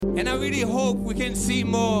And I really hope we can see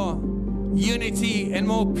more unity and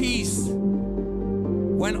more peace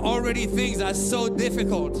when already things are so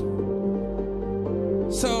difficult.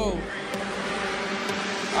 So,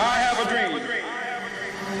 I have a dream.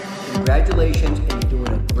 Congratulations, and you're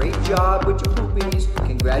doing a great job with your poopies.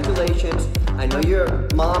 Congratulations. I know your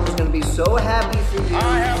mom is going to be so happy for you.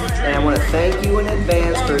 And I want to thank you in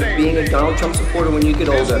advance for being a Donald Trump supporter when you get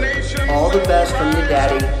older. All the best from your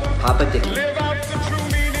daddy, Papa Dickie.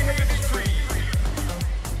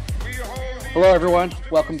 Hello, everyone.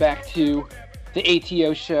 Welcome back to the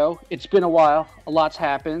ATO show. It's been a while. A lot's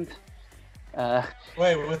happened.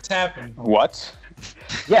 Wait, what's happened? What?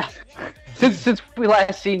 Yeah. Since we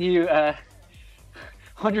last seen you,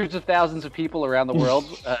 hundreds of thousands of people around the world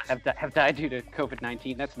have died due to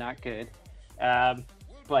COVID-19. That's not good.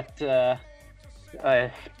 But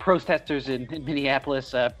protesters in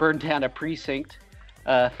Minneapolis burned down a precinct,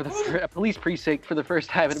 a police precinct for the first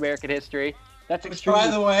time in American history. That's extremely...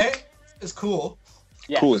 By the way, is cool.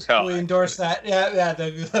 Yeah. Cool as hell. We endorse that.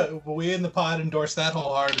 Yeah. We in the pod endorse that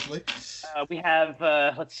wholeheartedly. We have,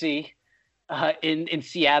 let's see, in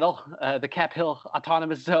Seattle, the Cap Hill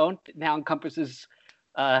Autonomous Zone now encompasses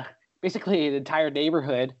basically an entire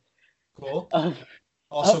neighborhood. Cool. Of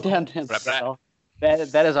Also downtown Seattle. That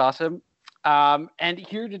is awesome. And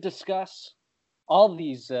here to discuss all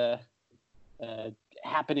these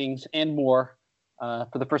happenings and more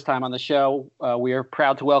for the first time on the show, we are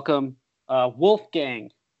proud to welcome Wolfgang.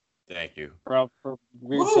 Thank you. From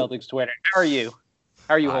Weird Celtics Twitter. How are you?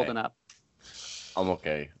 How are you holding up? I'm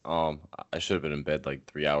okay. I should have been in bed like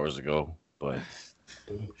 3 hours ago, but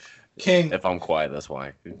King. if I'm quiet, that's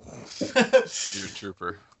why. You're a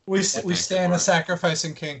trooper. We stand a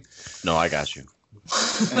sacrificing king. No, I got you.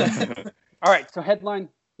 All right, so headline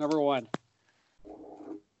number one.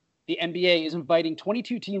 The NBA is inviting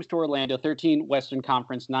 22 teams to Orlando, 13 Western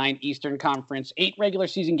Conference, 9 Eastern Conference, 8 regular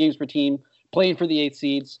season games per team, playing for the 8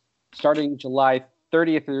 seeds, starting July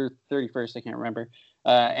 30th or 31st, I can't remember,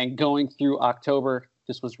 and going through October.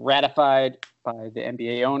 This was ratified by the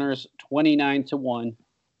NBA owners, 29-1.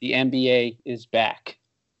 The NBA is back.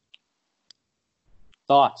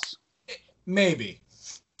 Thoughts? Maybe.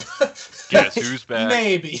 Guess who's back?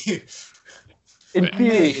 Maybe. In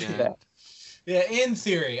theory, it's Yeah. back. Yeah, in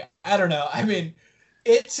theory. I don't know. I mean,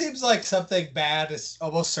 it seems like something bad is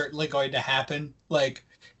almost certainly going to happen. Like,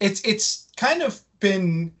 it's kind of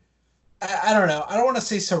been, I don't know. I don't want to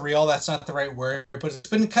say surreal. That's not the right word. But it's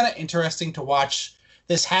been kind of interesting to watch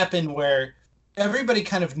this happen where everybody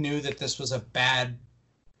kind of knew that this was a bad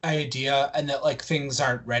idea and that, like, things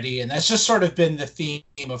aren't ready. And that's just sort of been the theme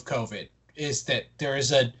of COVID, is that there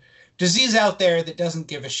is a disease out there that doesn't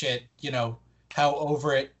give a shit, how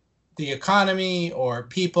over it the economy or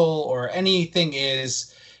people or anything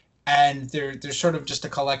is, and there's sort of just a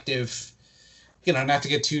collective, not to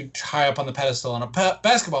get too high up on the pedestal on a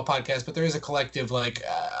basketball podcast, but there is a collective like,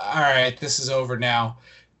 all right, this is over now.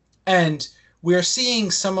 And we're seeing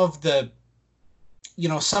some of that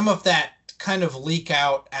kind of leak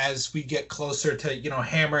out as we get closer to,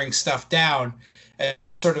 hammering stuff down. And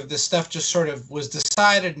sort of this stuff just sort of was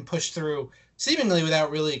decided and pushed through seemingly without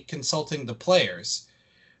really consulting the players.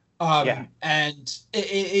 And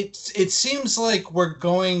it seems like we're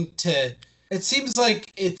going to. It seems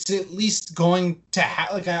like it's at least going to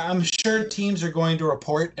I'm sure teams are going to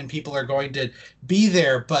report and people are going to be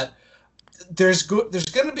there, but there's going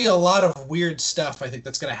to be a lot of weird stuff, I think,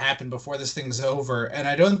 that's going to happen before this thing's over. And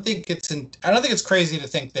I don't think it's crazy to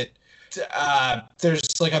think that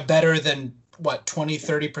there's like a better than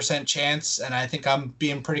 20-30% chance, and I think I'm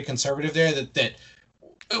being pretty conservative there that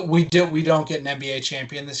we don't get an NBA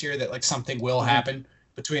champion this year, that like something will happen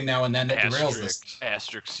between now and then that derails this.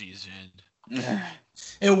 Asterisk season.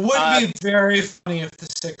 It would be very funny if the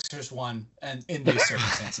Sixers won, and in these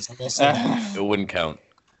circumstances, I will say that. It wouldn't count.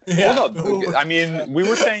 Yeah. Well, no, I mean, we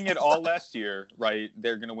were saying it all last year, right?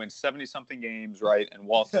 They're going to win 70-something games, right, and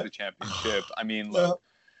waltz to the championship. I mean, look,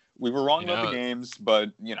 we were wrong about the games,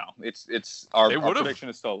 but it's our prediction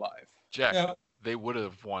is still alive. Jack, they would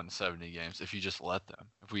have won 70 games if you just let them.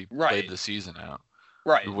 If we played the season out,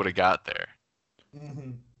 we would have got there.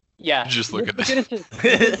 Mm-hmm. Yeah, just look at this. We'll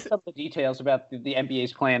get into some of the details about the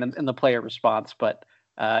NBA's plan and the player response, but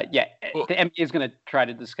the NBA is going to try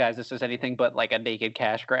to disguise this as anything but like a naked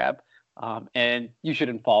cash grab, and you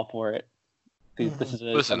shouldn't fall for it. This is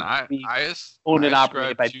owned and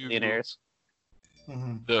operated by billionaires.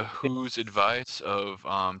 The WHO's advice of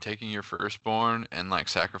taking your firstborn and like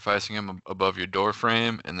sacrificing him above your door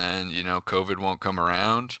frame, and then COVID won't come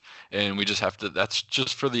around, and we just have to. That's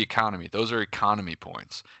just for the economy. Those are economy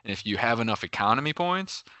points, and if you have enough economy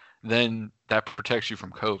points, then that protects you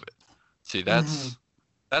from COVID. See, that's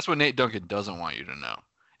what Nate Duncan doesn't want you to know.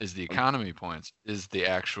 Is the economy points? Is the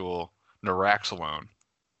actual Naraxalone?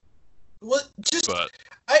 Well, just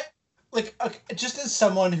as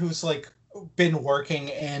someone who's like been working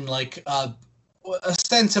in like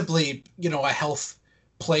ostensibly, a health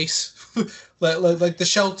place, like the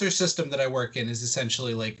shelter system that I work in is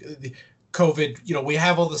essentially like the COVID. We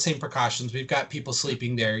have all the same precautions. We've got people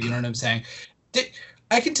sleeping there. You know what I'm saying?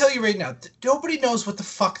 I can tell you right now, nobody knows what the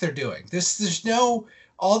fuck they're doing. There's no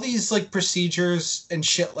all these like procedures and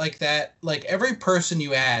shit like that. Like every person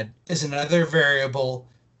you add is another variable.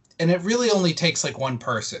 And it really only takes like one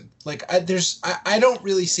person. Like I don't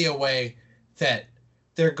really see a way that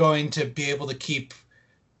they're going to be able to keep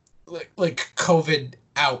like COVID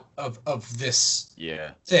out of this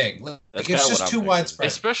thing. Like it's just too widespread.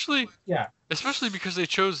 Especially because they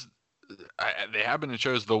chose. They happen to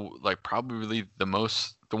chose probably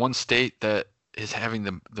the one state that is having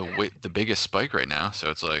the biggest spike right now. So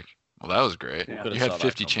it's like, well, that was great. Yeah. You had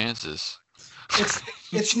 50 chances.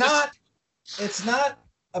 It's not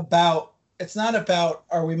about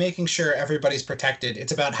are we making sure everybody's protected.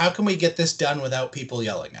 It's about how can we get this done without people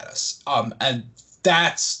yelling at us. And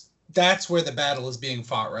that's where the battle is being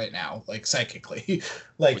fought right now, like psychically.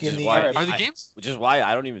 Like which is why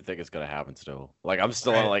I don't even think it's gonna happen still. Like I'm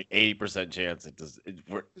still on like 80% chance it does.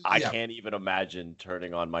 I can't even imagine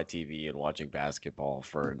turning on my TV and watching basketball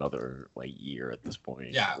for another like year at this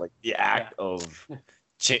point. Yeah, like the act of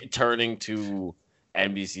turning to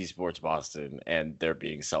NBC Sports Boston and there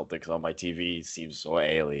being Celtics on my TV seems so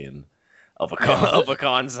alien of a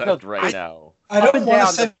concept now. I don't want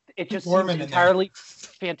to say it just seems entirely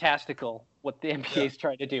fantastical what the NBA is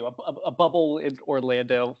trying to do. A bubble in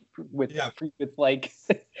Orlando with like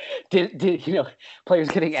players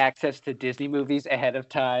getting access to Disney movies ahead of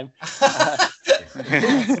time.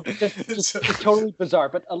 Just totally bizarre.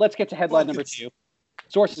 But let's get to headline number 2.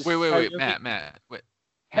 Sources. Wait, Matt. Wait.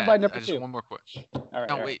 Headline number 2. Just one more question. All right.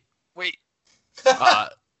 No, wait.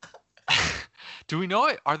 Do we know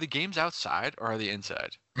it? Are the games outside or are they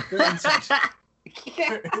inside? They're inside.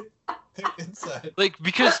 They're inside. Like,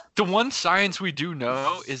 because the one science we do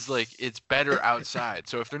know is like it's better outside.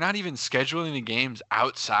 So if they're not even scheduling the games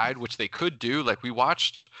outside, which they could do, like we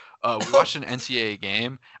watched an NCAA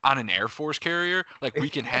game on an Air Force carrier. Like we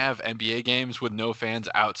can have NBA games with no fans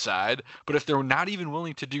outside. But if they're not even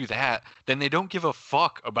willing to do that, then they don't give a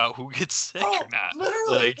fuck about who gets sick or not.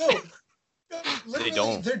 Literally, no. They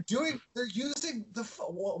don't. They're using I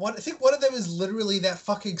think one of them is literally that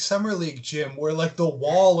fucking summer league gym where like the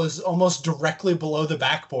wall is almost directly below the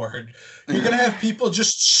backboard. You're gonna have people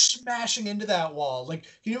just smashing into that wall. Like,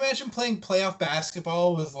 can you imagine playing playoff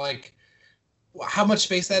basketball with like how much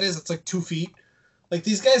space that is? It's like 2 feet. Like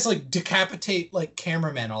these guys like decapitate like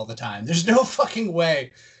cameramen all the time. There's no fucking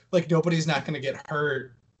way like nobody's not gonna get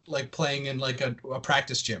hurt like playing in like a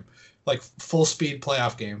practice gym, like full speed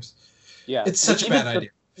playoff games. Yeah, it's such a bad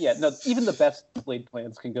idea. Yeah, no, even the best laid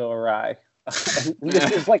plans can go awry.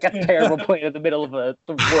 This is like a terrible plan in the middle of the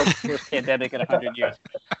world's worst pandemic in 100 years.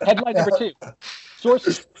 Headline number 2.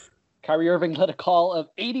 Sources. Kyrie Irving led a call of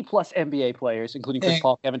 80-plus NBA players, including Chris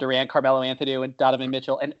Paul, Kevin Durant, Carmelo Anthony, and Donovan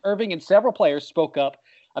Mitchell. And Irving and several players spoke up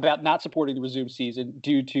about not supporting the resumed season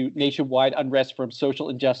due to nationwide unrest from social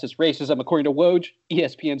injustice, racism, according to Woj,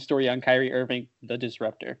 ESPN story on Kyrie Irving, the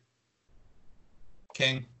disruptor.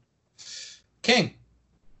 King.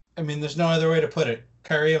 I mean, there's no other way to put it.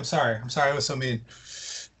 Kyrie, I'm sorry. I was so mean.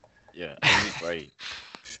 Yeah, he's right.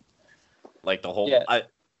 Like the whole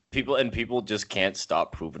people just can't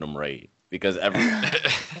stop proving him right because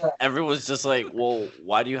everyone's just like, well,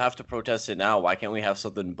 why do you have to protest it now? Why can't we have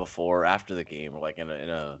something before or after the game, or like in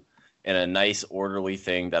a nice orderly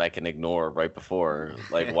thing that I can ignore right before?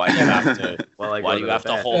 Like, why do you have to? Why do you have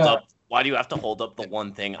to hold up? Why do you have to hold up the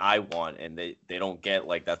one thing I want? And they don't get,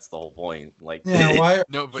 like, that's the whole point. Like, why?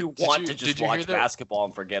 No, but you want to just watch basketball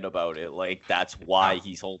and forget about it. Like, that's why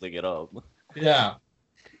he's holding it up. Yeah.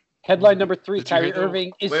 Headline number 3, Kyrie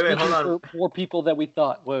Irving is speaking for more people than we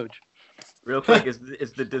thought. Woj. Real quick, is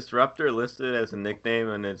the disruptor listed as a nickname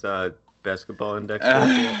on his basketball index?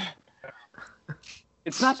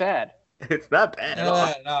 It's not bad. It's not bad at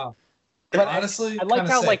all. No. But honestly, I like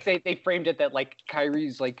how like they framed it that like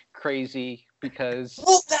Kyrie's like crazy because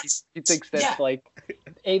he thinks that like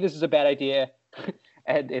this is a bad idea,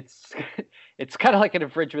 and it's kind of like an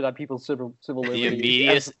infringement on people's civil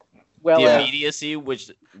liberties. The immediacy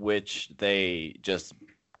which they just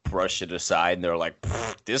brush it aside and they're like,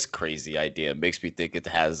 this crazy idea makes me think it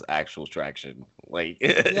has actual traction. Like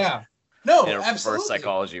no, in a absolutely. reverse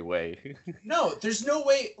psychology way. No, there's no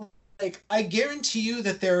way. Like, I guarantee you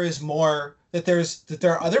that there is more that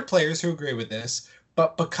there are other players who agree with this,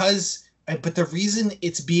 but the reason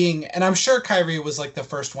it's being, and I'm sure Kyrie was like the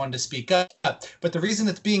first one to speak up, but the reason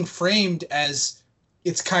it's being framed as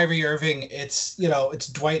it's Kyrie Irving, it's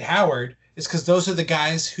Dwight Howard, is because those are the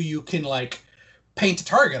guys who you can like paint a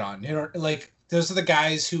target on, like those are the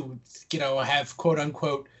guys who, have quote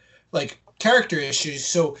unquote like character issues.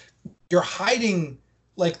 So you're hiding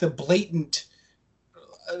like the blatant,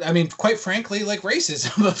 I mean, quite frankly, like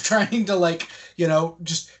racism of trying to like,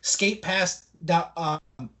 just skate past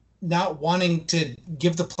not wanting to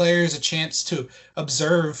give the players a chance to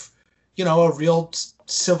observe, a real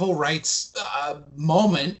civil rights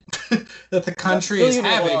moment that the country is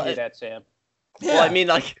having. That, Sam. Yeah. Well, I mean,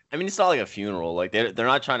 it's not like a funeral. Like they're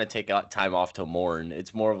not trying to take time off to mourn.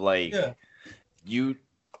 It's more of like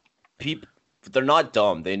people. They're not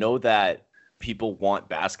dumb. They know that people want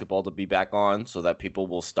basketball to be back on, so that people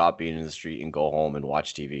will stop being in the street and go home and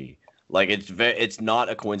watch TV. Like it's not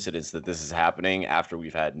a coincidence that this is happening after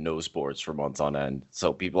we've had no sports for months on end.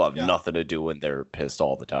 So people have nothing to do and they're pissed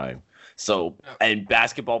all the time. So and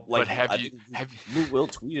basketball, like, but Lou Will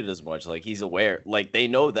tweeted as much. Like he's aware. Like they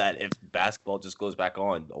know that if basketball just goes back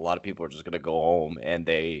on, a lot of people are just gonna go home and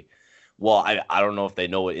they. Well, I don't know if they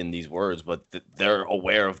know it in these words, but they're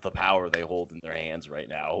aware of the power they hold in their hands right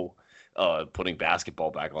now, putting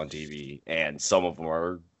basketball back on TV, and some of them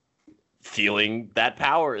are feeling that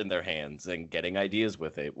power in their hands and getting ideas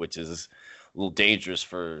with it, which is a little dangerous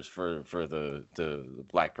for the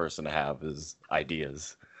black person to have his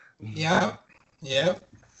ideas. Yeah.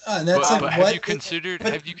 And that's but have you considered?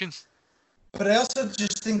 But I also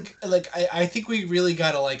just think, like, I think we really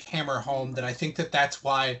got to like hammer home that I think that's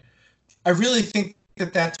why. I really think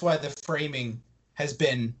that's why the framing has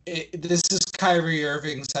been. This is Kyrie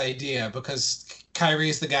Irving's idea because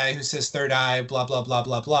Kyrie is the guy who says third eye, blah, blah, blah,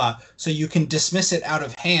 blah, blah. So you can dismiss it out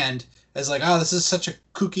of hand as like, oh, this is such a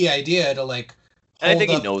kooky idea to like hold I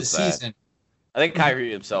think up he knows the that. season. I think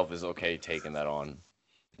Kyrie himself is okay taking that on.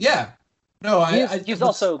 Yeah. No, he's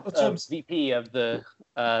also VP of the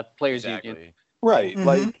Players Union. Right. Mm-hmm.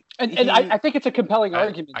 Like, and I think it's a compelling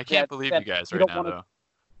argument. I can't believe you guys right now, though.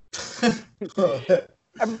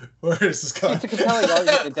 Where is this going? It's a compelling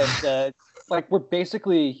argument that, like, we're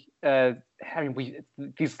basically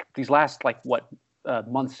these last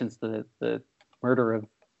months since the murder of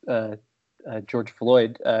George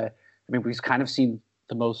Floyd. We've kind of seen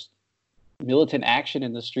the most militant action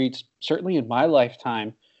in the streets, certainly in my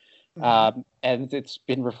lifetime, and it's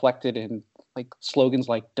been reflected in like slogans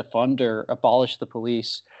like "defund" or "abolish the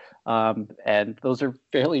police," and those are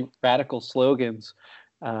fairly radical slogans.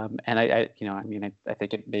 And I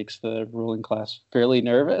think it makes the ruling class fairly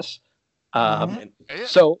nervous.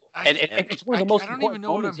 So, it's one of the most important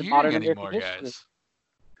moments in modern American history. Guys.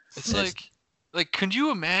 It's like, could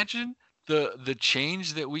you imagine the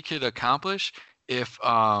change that we could accomplish if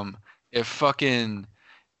fucking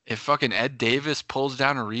Ed Davis pulls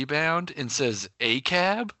down a rebound and says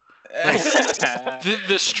ACAB? Like,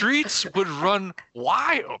 the streets would run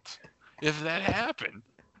wild if that happened.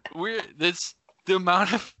 The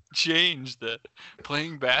amount of change that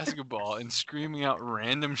playing basketball and screaming out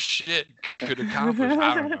random shit could accomplish.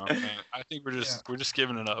 I don't know, man. I think we're just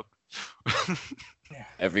giving it up.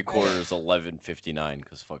 Every quarter is 11:59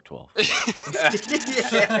 because fuck 12.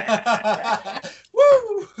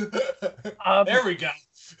 Woo! There we go.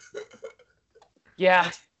 Yeah.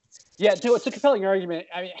 No, it's a compelling argument.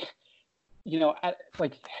 I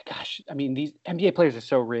mean, these NBA players are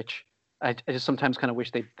so rich. I just sometimes kind of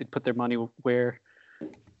wish they'd put their money where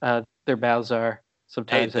their mouths are.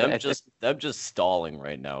 Sometimes them just stalling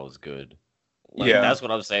right now is good. That's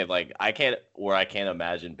what I'm saying. Like I can't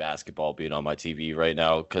imagine basketball being on my TV right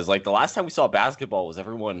now because like the last time we saw basketball was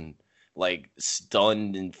everyone like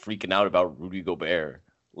stunned and freaking out about Rudy Gobert.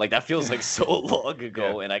 Like that feels like so long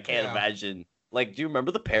ago, and I can't imagine. Like, do you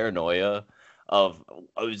remember the paranoia of?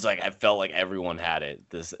 It was like I felt like everyone had it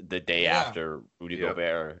the day after Rudy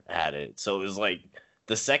Gobert had it. So it was like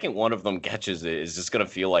the second one of them catches it is just gonna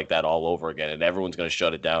feel like that all over again, and everyone's gonna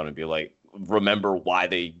shut it down and be like, remember why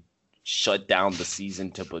they shut down the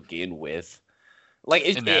season to begin with. Like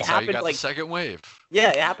it happened how you got like the second wave.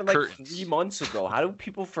 Yeah, it happened like Curtains. 3 months ago. How do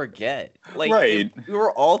people forget? Like right. We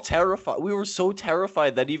were all terrified. We were so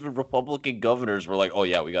terrified that even Republican governors were like, "Oh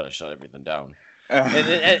yeah, we got to shut everything down."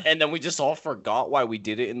 And then we just all forgot why we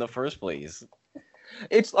did it in the first place.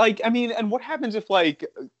 It's like, I mean, and what happens if like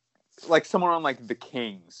someone on like the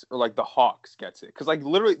Kings or like the Hawks gets it? Because like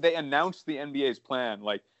literally they announced the NBA's plan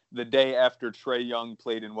like the day after Trae Young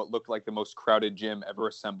played in what looked like the most crowded gym ever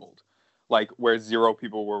assembled, like where 0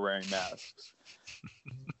 people were wearing masks.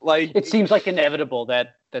 Like it seems like inevitable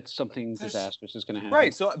that something disastrous is going to happen.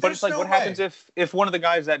 Right. So, but it's like, what happens if one of the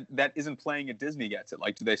guys that isn't playing at Disney gets it?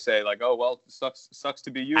 Like, do they say like, oh well, sucks to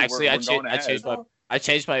be you? Actually, we're I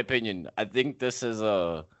changed my opinion. I think this is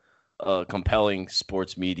a compelling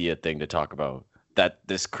sports media thing to talk about. That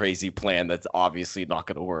this crazy plan that's obviously not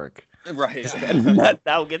going to work. Right. And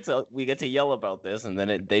now we get to yell about this, and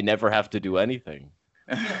then they never have to do anything.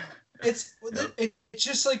 It's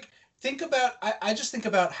just like. I just think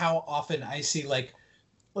about how often I see like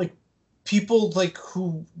people like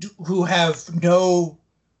who have no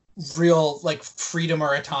real like freedom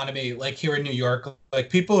or autonomy, like here in New York, like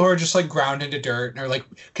people who are just like ground into dirt or like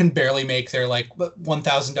can barely make their like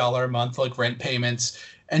 $1,000 a month like rent payments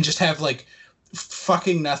and just have like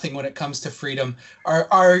fucking nothing when it comes to freedom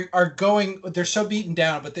are going. They're so beaten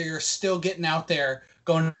down, but they're still getting out there,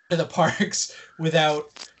 going to the parks without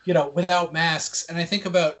masks. And I think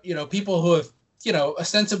about, people who have,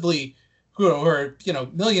 ostensibly who are,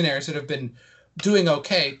 millionaires that have been doing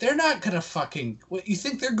okay. They're not going to fucking, you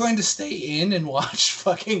think they're going to stay in and watch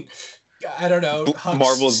fucking, I don't know.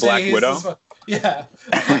 Marvel's Black Widow? Yeah.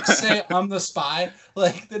 Say I'm the spy.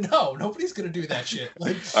 Like, no, nobody's going to do that shit.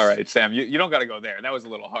 Like, all right, Sam, you don't got to go there. That was a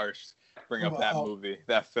little harsh. Bring up that movie,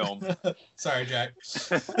 that film. Sorry, Jack.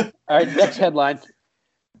 All right, next headline.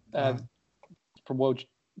 From Woj.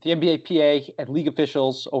 The NBA PA and league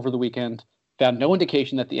officials over the weekend found no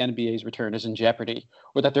indication that the NBA's return is in jeopardy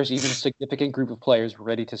or that there's even a significant group of players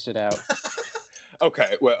ready to sit out.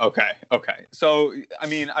 Okay. So, I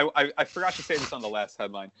mean, I forgot to say this on the last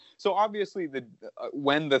headline. So, obviously,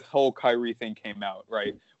 when the whole Kyrie thing came out,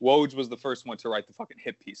 right, Woj was the first one to write the fucking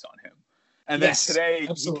hit piece on him. And then today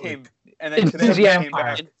absolutely. he came, and then today he came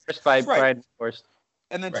back. By Brian Forrest.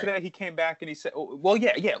 And then today he came back and he said, well,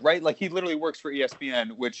 yeah, right? Like, he literally works for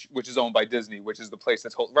ESPN, which is owned by Disney, which is the place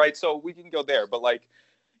that's right? So we can go there. But, like,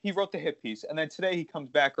 he wrote the hit piece. And then today he comes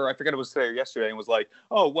back, or I forget it was today or yesterday, and was like,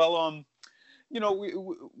 oh, well,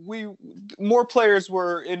 we more players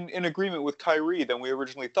were in agreement with Kyrie than we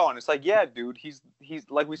originally thought. And it's like, yeah, dude, he's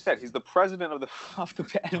like we said, he's the president of the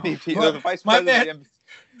MVP, or the vice president of the MVP.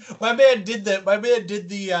 My man did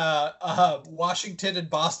the Washington and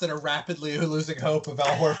Boston are rapidly losing hope of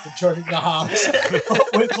Al Horford joining the Hawks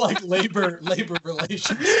with like labor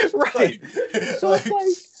relations. Right. So it's like,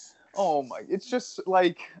 oh my, it's just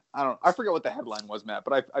like, I forget what the headline was, Matt,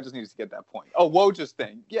 but I just needed to get that point. Oh, Woj's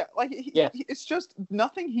thing. Yeah. Like, it's just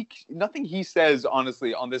nothing he says,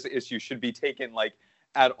 honestly, on this issue should be taken like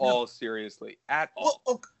at all seriously at all.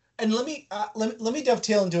 Well, and let me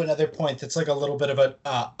dovetail into another point that's like a little bit of a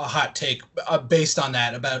hot take based on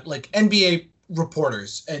that about like NBA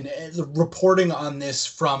reporters and the reporting on this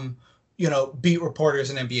from, beat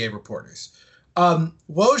reporters and NBA reporters.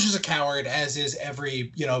 Woj is a coward, as is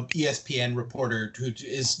every, ESPN reporter who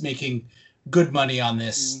is making good money on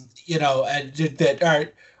this, and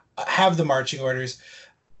that have the marching orders.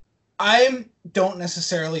 I don't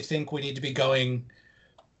necessarily think we need to be going.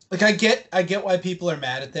 Like, I get why people are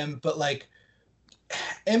mad at them, but like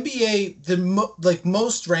NBA,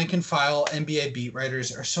 most rank and file NBA beat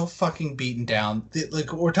writers are so fucking beaten down.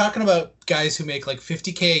 Like, we're talking about guys who make like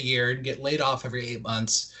 $50K a year and get laid off every 8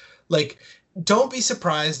 months. Like, don't be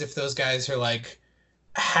surprised if those guys are like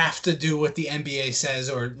have to do what the NBA says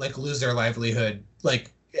or like lose their livelihood,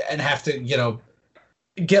 like, and have to,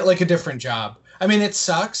 get like a different job. I mean, it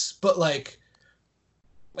sucks, but like,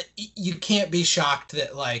 you can't be shocked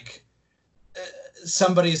that like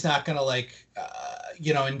somebody's not going to like,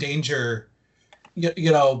 endanger,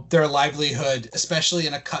 their livelihood, especially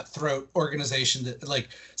in a cutthroat organization that like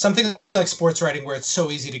something like sports writing where it's so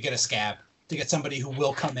easy to get a scab, to get somebody who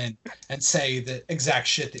will come in and say the exact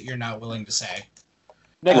shit that you're not willing to say.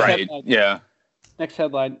 Next right. Headline. Yeah. Next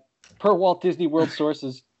headline. Per Walt Disney World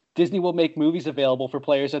sources, Disney will make movies available for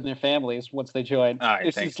players and their families once they join. Right,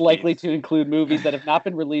 this is likely to include movies that have not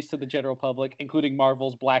been released to the general public, including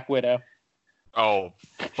Marvel's Black Widow. Oh,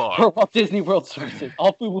 fuck. Per Walt Disney World sources,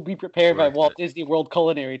 all food will be prepared by Walt Disney World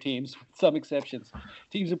culinary teams, with some exceptions.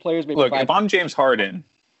 Teams and players may look. If I'm James Harden,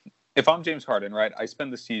 right, I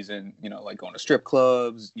spend the season, like going to strip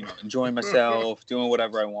clubs, enjoying myself, doing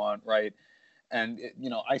whatever I want, right. And,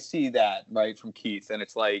 I see that, right, from Keith, and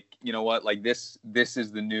it's like, you know what, like, this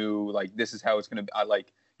is the new, like, this is how it's going to be. I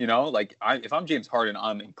like, if I'm James Harden,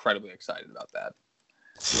 I'm incredibly excited about that.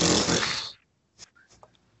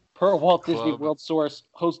 Per Walt Disney World source,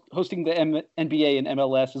 hosting the NBA and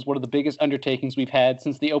MLS is one of the biggest undertakings we've had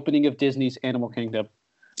since the opening of Disney's Animal Kingdom.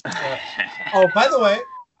 Oh, by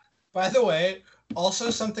the way, also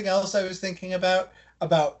something else I was thinking about,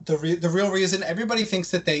 about the real reason. Everybody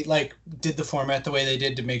thinks that they like did the format the way they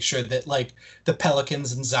did to make sure that like the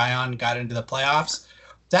Pelicans and Zion got into the playoffs.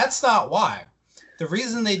 That's not why. The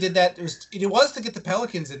reason they did that was to get the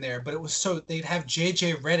Pelicans in there, but it was so they'd have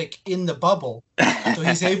JJ Redick in the bubble, so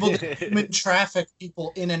he's able to human traffic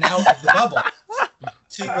people in and out of the bubble.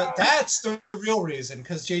 See, but that's the real reason,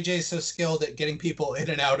 because JJ is so skilled at getting people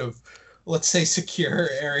in and out of, let's say, secure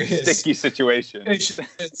areas. Sticky situations.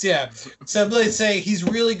 Yeah. So let's say he's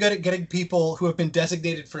really good at getting people who have been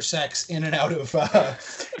designated for sex in and out of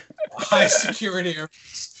high security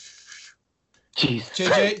areas. Jeez.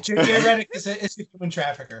 JJ Redick is a human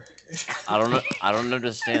trafficker. I don't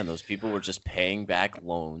understand. Those people were just paying back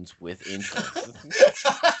loans with interest.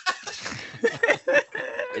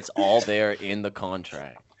 It's all there in the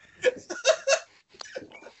contract.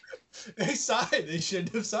 They signed. They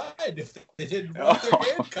shouldn't have signed if they didn't want their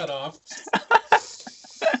hand cut off.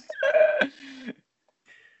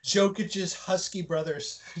 Jokic's Husky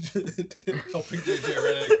brothers helping JJ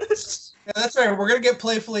Redick. Yeah, that's right. We're gonna get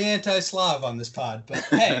playfully anti-Slav on this pod, but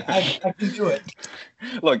hey, I can do it.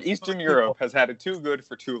 Look, Eastern Europe has had it too good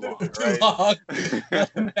for too long, right? Too long.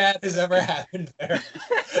 Nothing bad has ever happened there.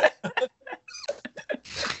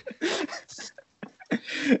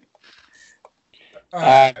 All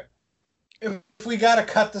right. If we gotta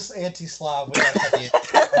cut this anti-Slav, we gotta cut the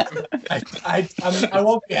I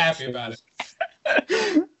won't be happy about it.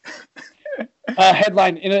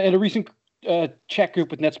 Headline: In a recent chat group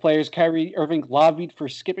with Nets players, Kyrie Irving lobbied for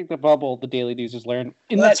skipping the bubble. The Daily News has learned.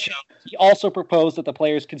 In that chat, he also proposed that the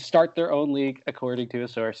players can start their own league, according to a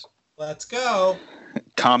source. Let's go.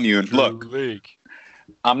 Commune. Look,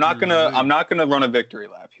 I'm not gonna run a victory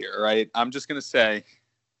lap here, right? I'm just gonna say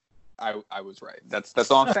I was right. That's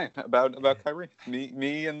all I'm saying about Kyrie.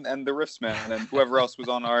 Me and the Riffs man and whoever else was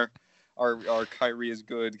on our Kyrie is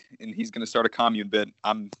good and he's gonna start a commune bit.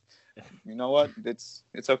 You know what? It's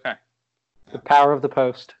okay. The power of the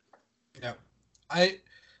post. Yeah, I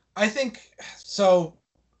think so.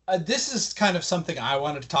 This is kind of something I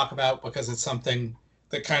wanted to talk about because it's something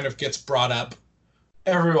that kind of gets brought up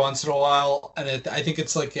every once in a while, and I think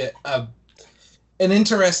it's like an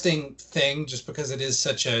interesting thing, just because it is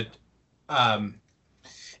such an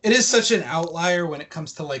outlier when it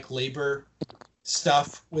comes to like labor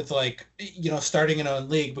stuff with like starting an own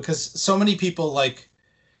league, because so many people like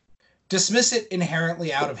dismiss it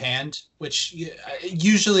inherently out of hand, which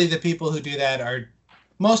usually the people who do that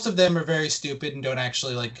most of them are very stupid and don't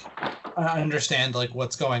actually like understand like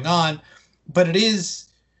what's going on. But it is,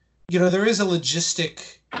 there is a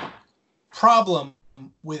logistic problem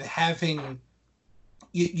with having,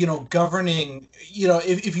 governing,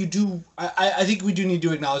 if you do, I think we do need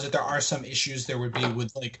to acknowledge that there are some issues there would be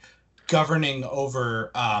with like governing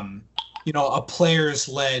over, a players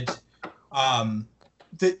led,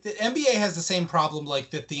 the NBA has the same problem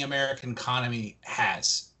like that the American economy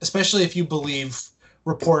has, especially if you believe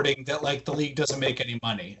reporting that like the league doesn't make any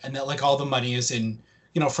money and that like all the money is in,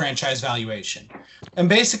 franchise valuation. And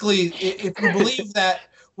basically if you believe that,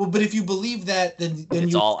 but if you believe that, then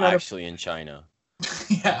it's all actually in China.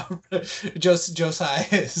 Yeah, Josiah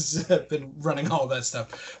has been running all that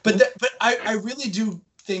stuff. But I really do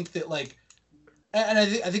think that like, and I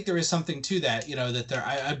think there is something to that, that there,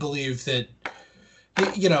 I believe that,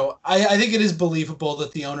 I think it is believable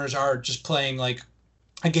that the owners are just playing like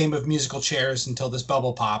a game of musical chairs until this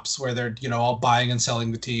bubble pops, where they're all buying and selling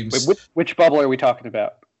the teams. Wait, which bubble are we talking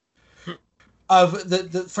about? Of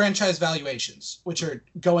the franchise valuations, which are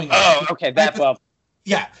going. Oh, okay, that bubble.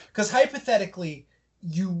 Yeah, because hypothetically,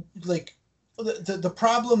 you like the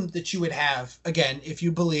problem that you would have again if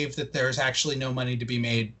you believe that there's actually no money to be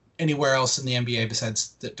made anywhere else in the NBA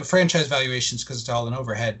besides the franchise valuations, because it's all an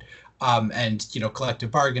overhead. And collective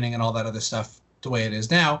bargaining and all that other stuff the way it is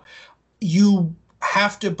now, you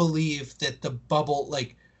have to believe that the bubble,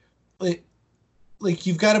 like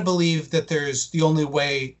you've got to believe that there's the only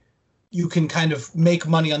way you can kind of make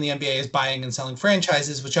money on the NBA is buying and selling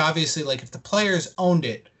franchises, which obviously, like, if the players owned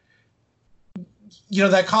it,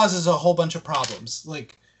 that causes a whole bunch of problems.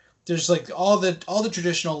 Like, there's like all the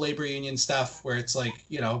traditional labor union stuff where it's like,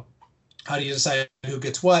 how do you decide who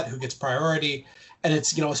gets what, who gets priority? And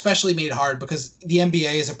it's, especially made hard because the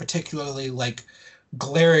NBA is a particularly like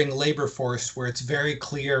glaring labor force where it's very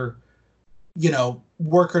clear,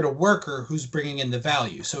 worker to worker who's bringing in the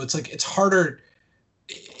value. So it's like, it's harder.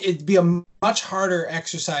 It'd be a much harder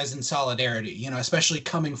exercise in solidarity, especially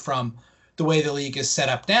coming from the way the league is set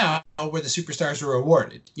up now, where the superstars are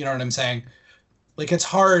rewarded. You know what I'm saying? Like, it's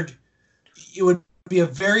hard. It would be a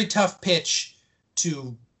very tough pitch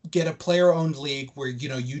to get a player-owned league where,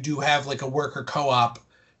 you do have like a worker co-op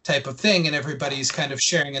type of thing, and everybody's kind of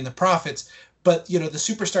sharing in the profits. But the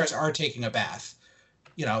superstars are taking a bath.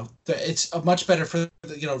 It's much better for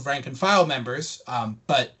the rank and file members.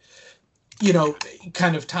 But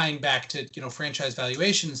kind of tying back to franchise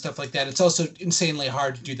valuation and stuff like that, it's also insanely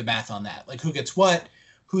hard to do the math on that. Like who gets what,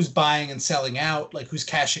 who's buying and selling out, like who's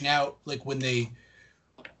cashing out, like when they.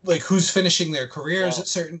 Like who's finishing their careers at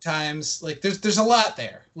certain times. Like there's a lot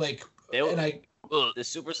there. Like the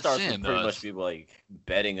superstars would pretty much be like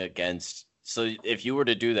betting against. So if you were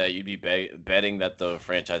to do that, you'd be betting that the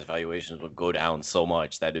franchise valuations would go down so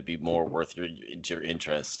much that it'd be more worth your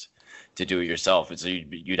interest to do it yourself. And so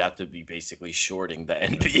you'd have to be basically shorting the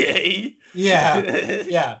NBA.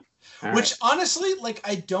 Yeah. Which honestly, like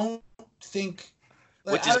I don't think.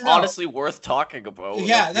 Which is honestly worth talking about.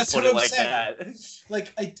 Yeah, like, that's what I'm saying.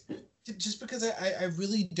 Like, just because I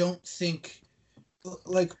really don't think,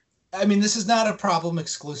 like, I mean, this is not a problem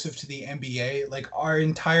exclusive to the NBA. Like, our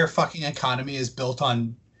entire fucking economy is built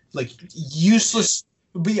on, like, useless,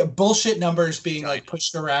 bullshit numbers being, like,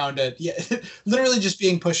 pushed around literally just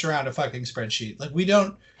being pushed around a fucking spreadsheet. Like, we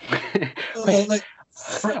don't, like,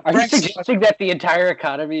 are you suggesting that the entire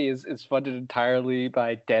economy is funded entirely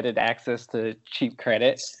by debt and access to cheap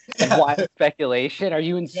credit and wild speculation? Are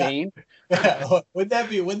you insane? Yeah. Wouldn't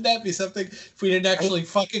that be something if we didn't actually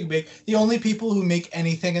fucking make the only people who make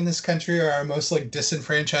anything in this country are our most like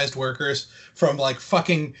disenfranchised workers from like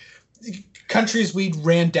fucking countries we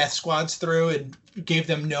ran death squads through and gave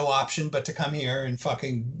them no option but to come here and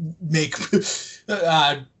fucking make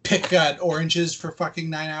pick oranges for fucking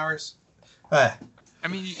 9 hours. I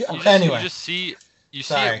mean, you just see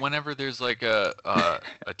it whenever there's like a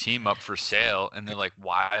team up for sale and they're like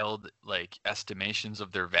wild like estimations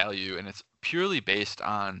of their value, and it's purely based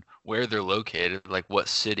on where they're located, like what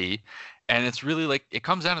city, and it's really like it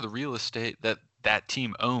comes down to the real estate that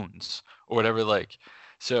team owns or whatever. Like,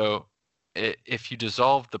 so if you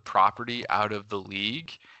dissolve the property out of the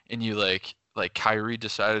league and you like Kyrie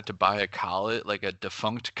decided to buy a college, like a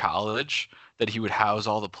defunct college that he would house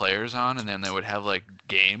all the players on, and then they would have like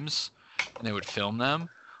games and they would film them.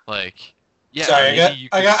 Like, yeah. Sorry,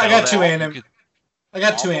 I got two animated.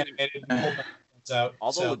 Out.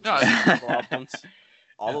 All the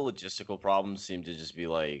logistical problems seem to just be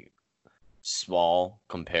like small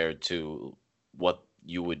compared to what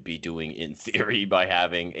you would be doing in theory by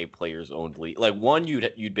having a players owned league. Like one,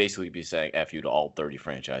 you'd basically be saying F you to all 30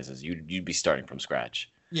 franchises. You'd be starting from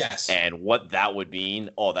scratch. Yes. And what that would mean,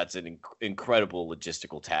 that's an incredible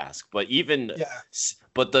logistical task. But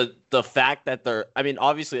but the fact that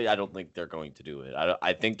obviously I don't think they're going to do it.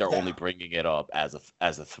 I think they're only bringing it up as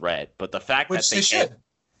a threat. But the fact that they should.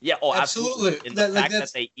 Yeah, absolutely. And the fact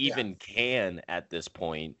that they even can at this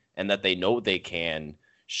point and that they know they can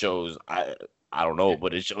shows I don't know,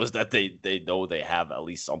 but it shows that they know they have at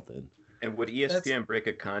least something. And would ESPN break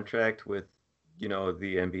a contract with the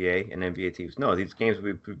NBA and NBA teams? No, these games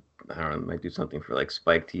I don't know, might do something for like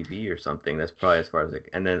Spike TV or something. That's probably as far as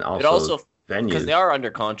and then also venues, because they are under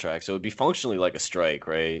contract, so it would be functionally like a strike,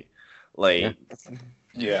 right? Like,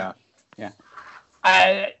 yeah.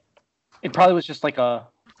 It probably was just like a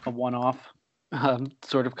one-off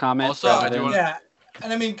sort of comment. Also,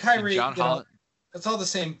 and I mean Kyrie, it's all the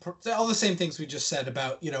same things we just said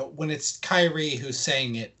about when it's Kyrie who's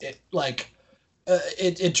saying it like.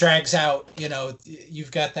 It drags out,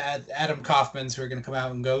 you've got the Adam Kaufmans who are going to come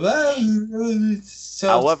out and go,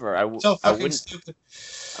 however, I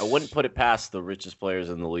wouldn't put it past the richest players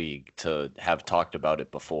in the league to have talked about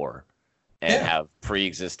it before and have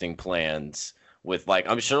pre-existing plans with, like,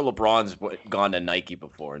 I'm sure LeBron's gone to Nike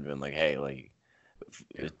before and been like, hey, like,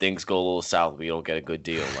 if things go a little south, we don't get a good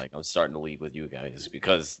deal. Like, I'm starting to league with you guys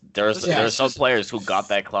because there's some players who got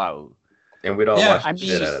that clout. And we'd all watch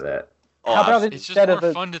shit out of that. It's just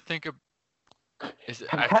more fun to think of.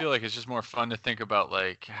 I feel like it's just more fun to think about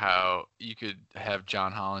like how you could have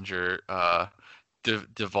John Hollinger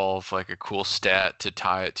devolve like a cool stat to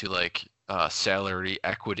tie it to like salary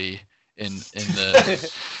equity in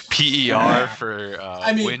the PER for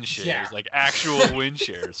win shares, like actual win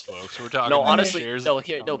shares, folks. We're talking. No, honestly, shares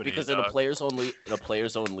because in a players' own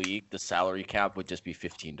league, the salary cap would just be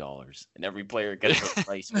 $15, and every player gets a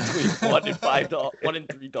price between $1 and $5, $1 and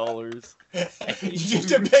 $3. You have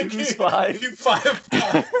to make you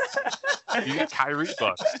 $5. You get Kyrie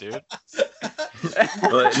bucks, dude.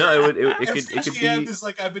 Well, no, it could be. Is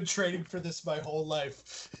like I've been training for this my whole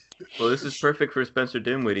life. Well, this is perfect for Spencer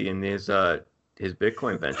Dinwiddie and his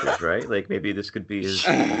Bitcoin ventures, right? Like maybe this could be his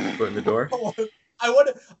foot in the door. I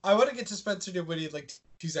want to get to Spencer Dinwiddie in like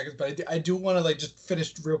 2 seconds, but I do want to like just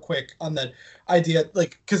finish real quick on that idea,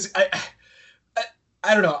 like because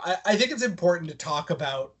I don't know. I think it's important to talk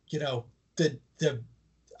about, the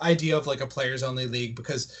idea of like a players only league,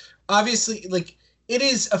 because obviously like it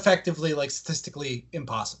is effectively like statistically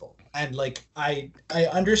impossible. And like I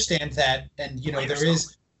understand that, and there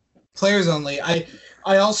is players only. I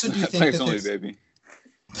also do think players that only, baby.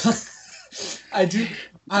 I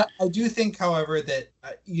do think, however, that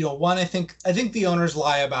one, I think the owners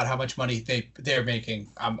lie about how much money they're making.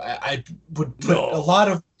 I would put a lot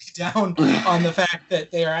of down on the fact that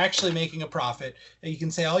they are actually making a profit. You can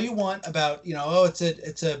say all you want about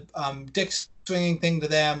it's a dick swinging thing to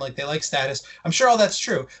them, like they like status. I'm sure all that's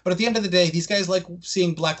true, but at the end of the day, these guys like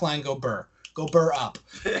seeing Black Line go burr up,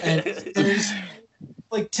 and there's.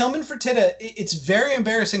 Like Tillman Fertitta, it's very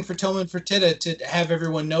embarrassing for Tillman Fertitta to have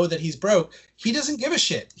everyone know that he's broke. He doesn't give a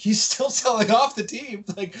shit. He's still selling off the team,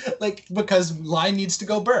 like because Line needs to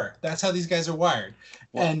go burr. That's how these guys are wired.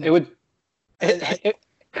 Well, and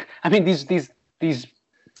I mean, these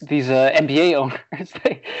NBA owners,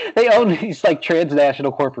 they own these like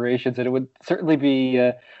transnational corporations, and it would certainly be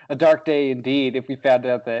a dark day indeed if we found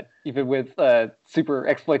out that even with super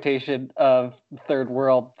exploitation of the third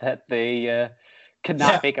world that they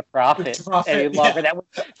cannot make a profit any longer. Yeah.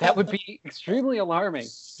 That would be extremely alarming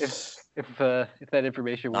if that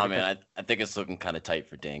information were. No, man, I think it's looking kind of tight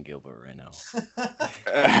for Dan Gilbert right now.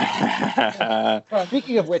 Well,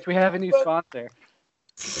 speaking of which, we have a new sponsor.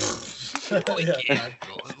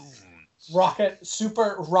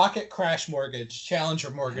 Rocket Crash Mortgage,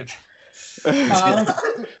 Challenger Mortgage.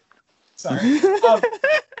 Sorry.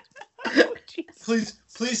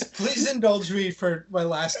 Please indulge me for my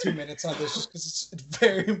last 2 minutes on this, just because it's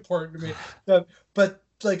very important to me. But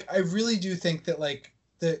like, I really do think that like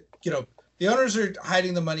the owners are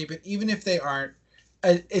hiding the money, but even if they aren't,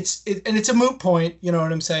 it's a moot point. You know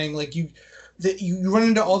what I'm saying? Like you run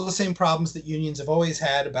into all the same problems that unions have always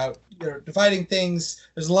had about dividing things.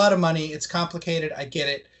 There's a lot of money. It's complicated. I get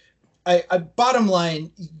it. I bottom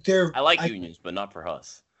line, I like unions, but not for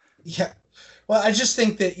us. Yeah. Well, I just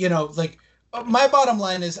think that like. My bottom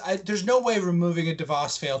line is, there's no way removing a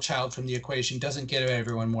DeVos Fairchild from the equation doesn't give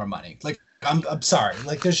everyone more money. Like, I'm sorry.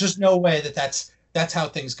 Like, there's just no way that's how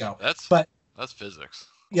things go. That's physics.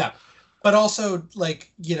 Yeah, but also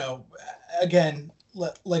like again,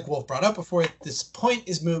 like Wolf brought up before, this point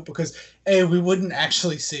is moot because we wouldn't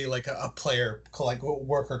actually see like a player like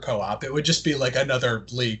worker co-op. It would just be like another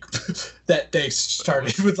league that they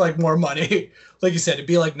started with like more money. Like you said, it'd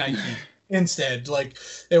be like Nike. Instead, like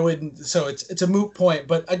it wouldn't. So it's a moot point.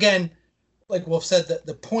 But again, like Wolf said, that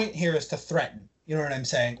the point here is to threaten. You know what I'm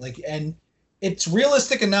saying? Like, and it's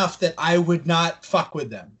realistic enough that I would not fuck with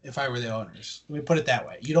them if I were the owners. Let me put it that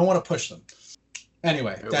way. You don't want to push them.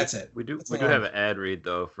 Anyway, that's it. We do have an ad read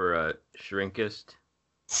though for Shrinkist.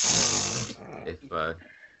 If you want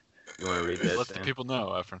to read this, let the people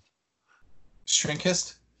know, Efren.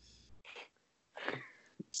 Shrinkist.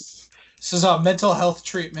 This is a mental health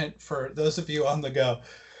treatment for those of you on the go.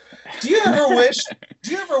 Do you ever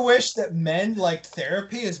wish that men liked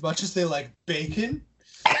therapy as much as they like bacon?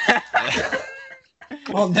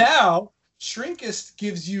 Well, now Shrinkist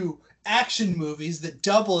gives you action movies that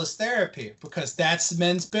double as therapy, because that's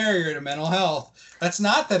men's barrier to mental health. That's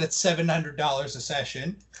not that it's $700 a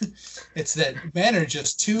session. It's that men are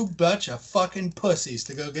just too much of fucking pussies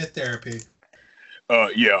to go get therapy.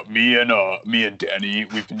 Yeah, me and Danny,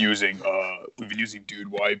 we've been using dude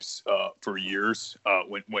wipes for years.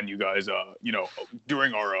 When you guys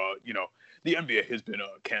during our the NBA has been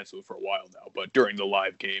canceled for a while now, but during the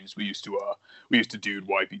live games we used to dude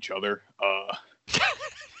wipe each other.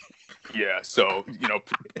 Yeah, so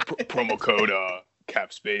promo code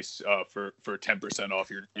CAPSPACE for 10% off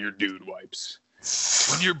your dude wipes.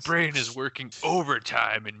 When your brain is working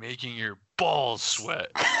overtime and making your balls sweat,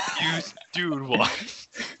 use dude wipes.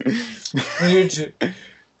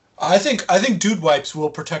 I think dude wipes will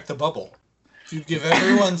protect the bubble. If you give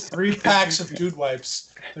everyone 3 packs of dude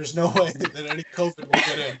wipes, there's no way that any COVID will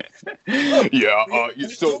get in. Look,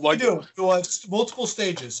 so like we do multiple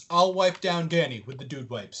stages. I'll wipe down Danny with the dude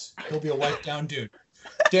wipes. He'll be a wipe down dude.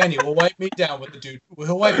 Danny will wipe me down with the dude.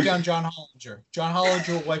 He'll wipe down John Hollinger. John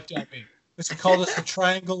Hollinger will wipe down me. We call this the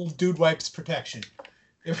triangle of dude wipes protection.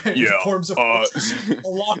 It forms a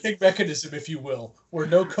locking mechanism, if you will, where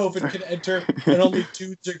no COVID can enter and only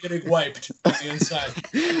dudes are getting wiped on the inside.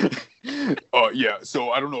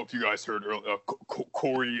 So I don't know if you guys heard earlier,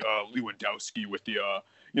 Corey Lewandowski with the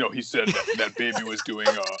he said that baby was doing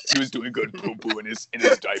good poo poo in his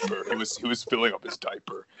diaper. He was filling up his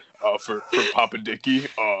diaper for Papa Dicky.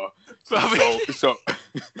 So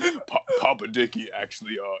Papa Dicky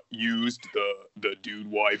actually used the dude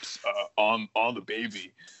wipes on the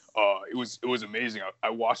baby It was amazing. I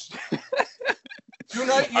watched. Do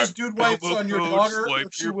not use dude wipes on your daughter, or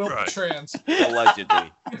she will be trans.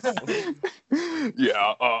 Allegedly.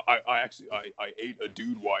 Yeah, I ate a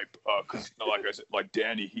dude wipe because, like I said, like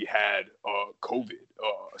Danny, he had COVID,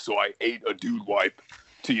 so I ate a dude wipe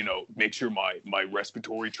to make sure my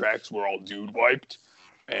respiratory tracts were all dude wiped,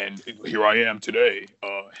 and here I am today,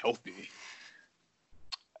 healthy.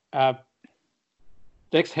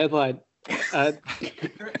 Next headline.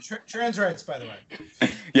 Trans rights, by the way.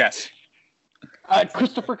 Yes.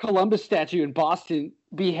 Christopher Columbus statue in Boston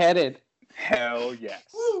beheaded. Hell yes.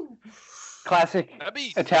 Woo. Classic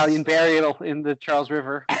Italian burial in the Charles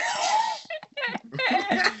River. Got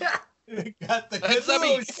the good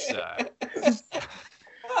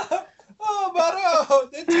Oh, Maro!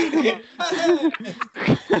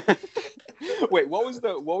 Wait, what was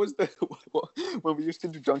the when we used to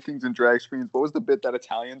do junkings and drag screens? What was the bit that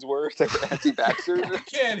Italians were? Anti-vaxxers? I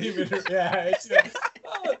can't even. Yeah.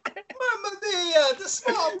 Mamma mia! The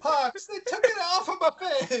smallpox. They took it off of my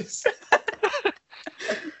face.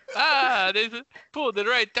 They pulled it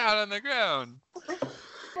right down on the ground.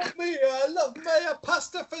 Mamma mia! I love my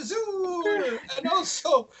pasta fazool, and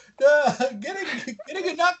also getting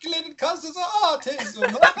inoculated causes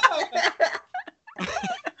autism.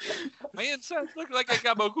 My insides look like a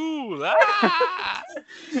gabagool. Ah!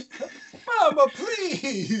 Mama,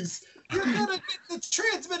 please! You're gonna get the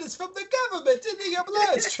transmitters from the government into your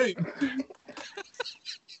bloodstream.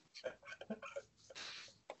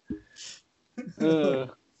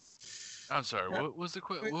 I'm sorry. What was the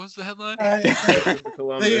headline? I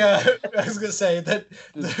was gonna say that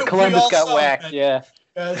Columbus got whacked. Yeah.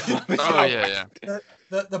 Yeah.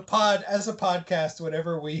 The pod, as a podcast,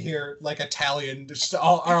 whenever we hear like Italian, just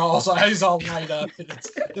our eyes all light up, and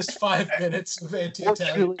it's just 5 minutes of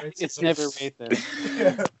anti-Italian racism. It's never racist.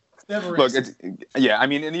 Yeah, never Look, racist. I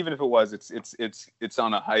mean, and even if it was, it's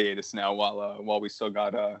on a hiatus now while we still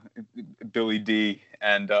got Billy D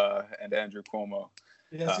and Andrew Cuomo.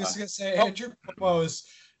 Yeah, I was just gonna say Andrew Cuomo is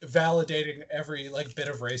validating every bit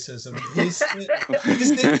of racism.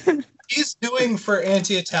 He's doing for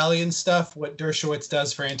anti-Italian stuff what Dershowitz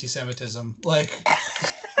does for anti-Semitism. Oh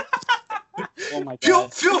my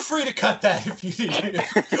God. Feel free to cut that if you need to.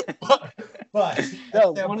 But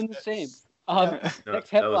no, one and the same. Next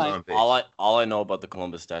headline. All I know about the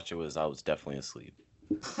Columbus statue is I was definitely asleep.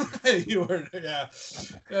 You were, yeah.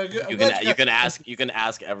 You can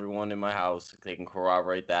ask everyone in my house. They can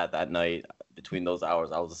corroborate that night between those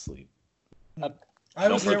hours I was asleep. No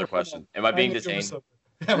further question. Am I being detained?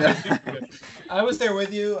 I was there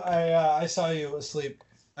with you. I saw you asleep.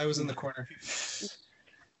 I was in the corner.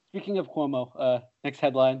 Speaking of Cuomo, next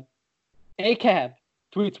headline. ACAB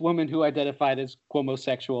tweets woman who identified as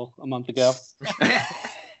Cuomo-sexual a month ago.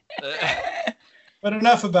 But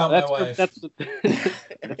enough about my wife. That's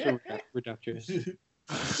reductive.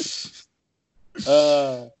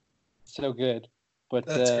 So good. But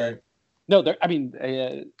that's great. No, it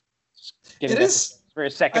is for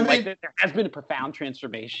a second. There has been a profound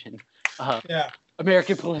transformation.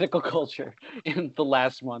 American political culture in the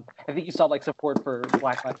last month. I think you saw support for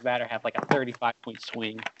Black Lives Matter have a 35-point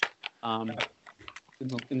swing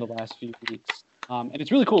in the last few weeks, and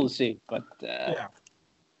it's really cool to see. But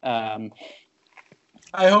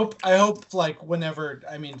I hope whenever,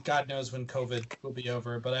 God knows when COVID will be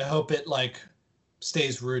over, but I hope it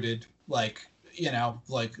stays rooted.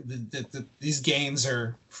 These gains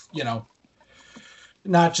are,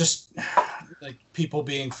 not just people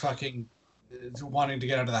being fucking wanting to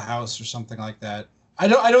get out of the house or something like that. I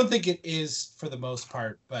don't think it is for the most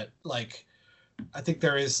part, but I think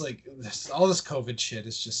there is all this COVID shit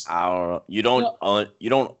is just. I don't know. You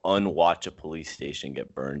don't unwatch a police station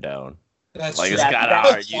get burned down. That's true. It's kind of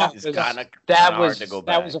hard. It's kind of hard to go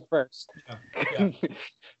back. That was a first. Yeah.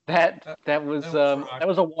 that was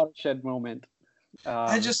a watershed moment.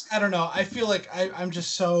 I don't know. I feel like I'm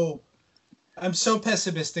so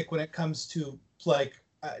pessimistic when it comes to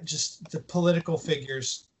just the political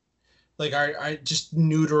figures are just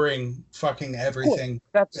neutering fucking everything.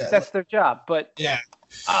 That's their job. But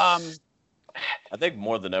I think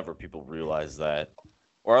more than ever people realize that,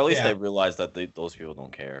 or at least they realize that those people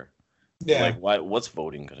don't care. Yeah. What's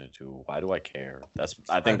voting gonna do? Why do I care?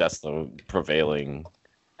 I think that's the prevailing.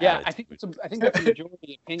 Yeah, I think that's a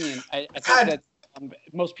majority opinion. I think that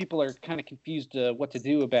most people are kind of confused what to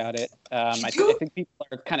do about it. I think people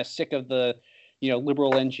are kind of sick of the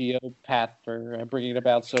liberal NGO path for bringing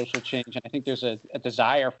about social change, and I think there's a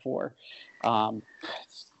desire for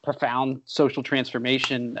profound social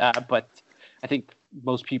transformation. But I think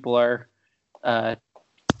most people are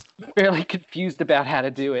fairly confused about how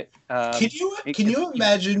to do it. Can you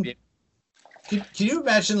imagine? Can you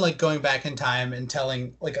imagine like going back in time and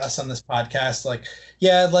telling like us on this podcast like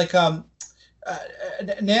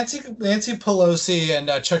Nancy Pelosi and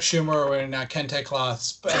Chuck Schumer were in kente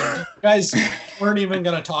cloths, but you guys weren't even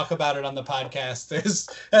going to talk about it on the podcast.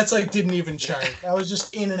 That's like didn't even chart. That was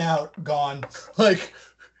just in and out, gone, like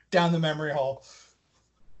down the memory hole.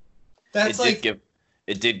 That's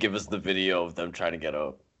it did give us the video of them trying to get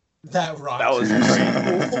up. That rocked. That was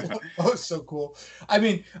great. That was so cool. I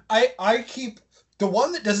mean, I keep the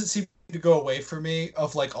one that doesn't seem to go away for me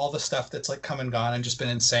of like all the stuff that's like come and gone and just been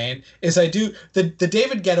insane is I do the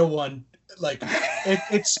David Guetta one. Like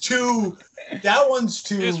it's too. That one's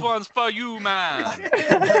too. This one's for you, man.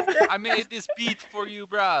 I made this beat for you,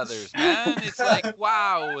 brothers, man. It's like,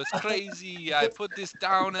 wow, it's crazy. I put this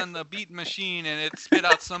down on the beat machine and it spit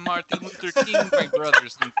out some Martin Luther King, my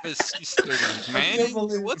brothers and sisters, man.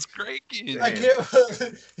 What's cracking? I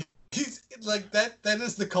can't. He's like that. That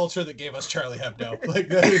is the culture that gave us Charlie Hebdo. Like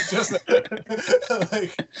that is just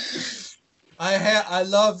like I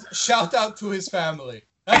love. Shout out to his family.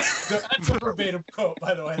 That's a verbatim quote,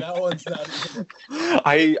 by the way. That one's not.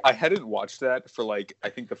 I hadn't watched that for like I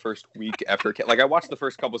think the first week after. Like I watched the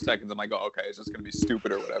first couple seconds. I'm like, oh, okay, it's just gonna be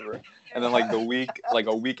stupid or whatever. And then like a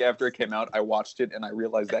week after it came out, I watched it and I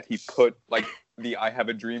realized that he put like the "I Have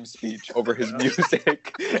a Dream" speech over his music.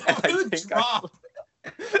 And I think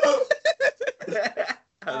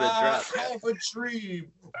I have a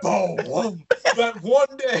dream. Boom. That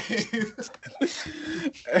one day.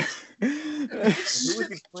 Who was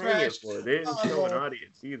he playing it for? They didn't show an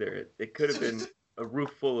audience either. It could have been a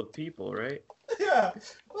roof full of people, right? Yeah.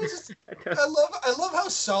 I love how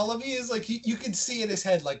solemn he is. Like you can see in his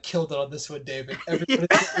head, like, killed it on this one, David.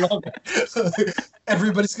 Everybody's gonna love it.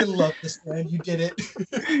 Everybody's gonna love this, man. You did it.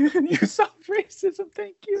 You solved racism.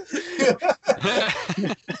 Thank you.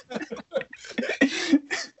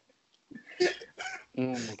 Oh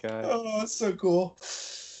my god. Oh, that's so cool.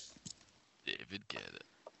 David Guetta.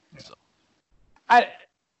 So. I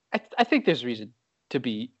think there's reason to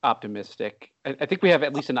be optimistic. I think we have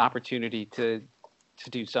at least an opportunity to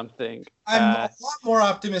do something. I'm a lot more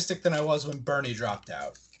optimistic than I was when Bernie dropped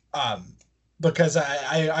out. Because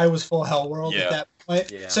I was full Hell World at that point.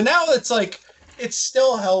 Yeah. So now it's like it's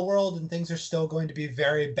still Hell World and things are still going to be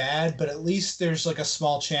very bad, but at least there's like a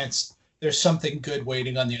small chance there's something good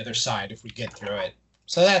waiting on the other side if we get through it.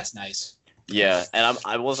 So that's nice. Yeah, and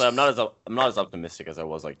I'm not as optimistic as I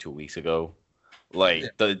was like 2 weeks ago.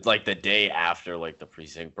 Like the day after like the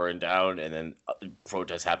precinct burned down and then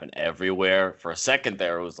protests happened everywhere. For a second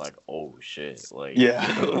there, it was like, oh shit! Like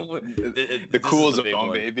the cool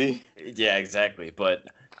zone, baby. Yeah, exactly. But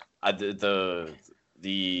the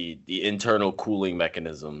internal cooling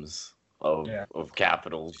mechanisms of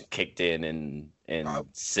capital kicked in and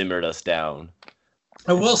simmered us down.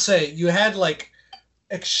 I will say you had like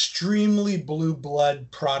extremely blue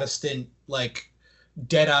blood Protestant like.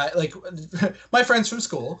 Deadeye, like my friends from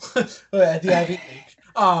school at the Ivy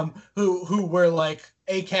League, who were like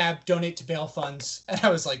ACAB, donate to bail funds, and I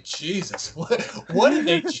was like, Jesus, what did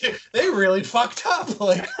they do? They really fucked up.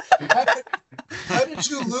 Like, how did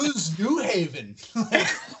you lose New Haven?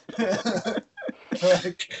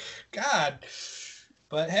 Like, God.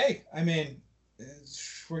 But hey, I mean,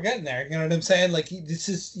 we're getting there. You know what I'm saying? Like,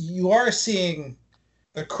 you are seeing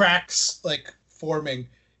the cracks like forming.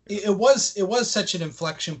 It was such an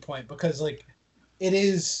inflection point because like it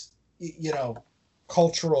is, you know,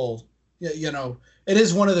 cultural, you know, it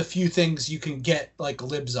is one of the few things you can get like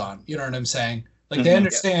libs on, you know what I'm saying? Like they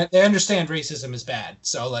understand racism is bad.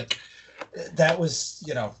 So like that was,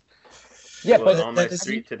 you know. Yeah, well, but on my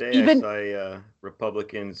street today I saw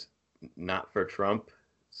Republicans not for Trump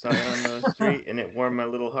sign on the street and it warmed my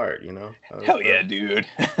little heart, you know. Hell yeah, dude.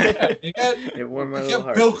 It warmed my little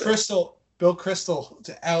heart. Bill Crystal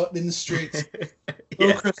out in the streets.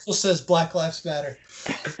 Bill Crystal says Black Lives Matter.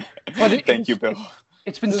 Thank you, Bill.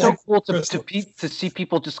 It's been so cool to see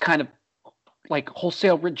people just kind of like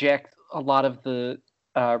wholesale reject a lot of the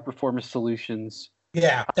reformist solutions.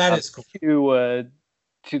 Yeah, that is cool.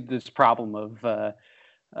 To this problem of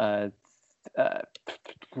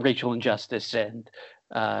racial injustice and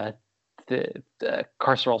the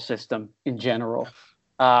carceral system in general.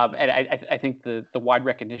 And I think the wide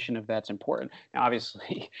recognition of that's important. Now,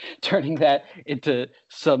 obviously, turning that into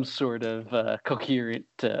some sort of coherent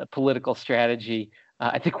political strategy,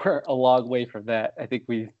 I think we're a long way from that. I think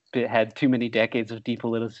we've had too many decades of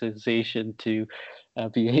depoliticization to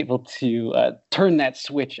be able to turn that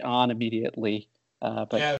switch on immediately.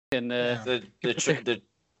 But the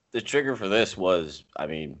the trigger for this was, I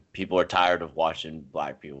mean, people are tired of watching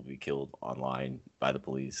black people be killed online by the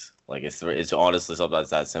police. Like it's honestly something that's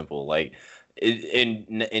that simple. Like in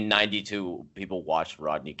 '92, people watched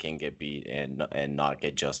Rodney King get beat and not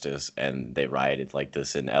get justice, and they rioted like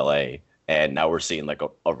this in LA. And now we're seeing like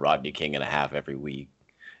a Rodney King and a half every week.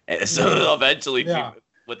 And so eventually, people,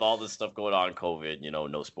 with all this stuff going on, COVID, you know,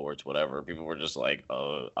 no sports, whatever, people were just like,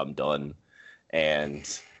 I'm done.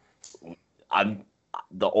 And I'm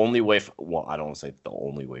the only way. Well, I don't want to say the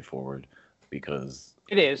only way forward because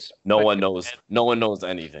it is. No one knows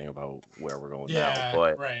anything about where we're going now.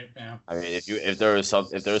 But right. Yeah. I mean, if there is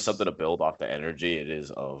something to build off the energy, it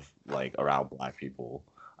is of like around black people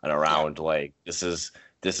and around like this is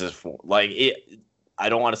for like it. I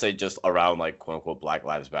don't want to say just around like quote unquote Black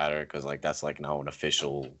Lives Matter because like that's like now an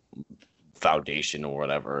official foundation or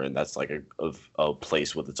whatever, and that's like a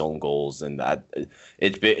place with its own goals, and that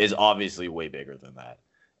it is obviously way bigger than that,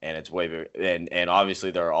 and it's way bigger, and obviously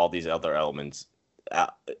there are all these other elements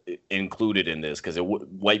included in this because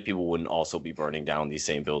white people wouldn't also be burning down these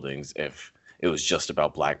same buildings if it was just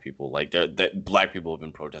about black people. Like black people have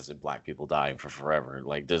been protesting black people dying for forever.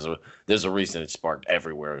 Like there's a reason it's sparked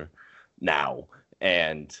everywhere now,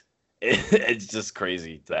 and it's just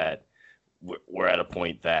crazy that we're at a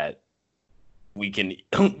point that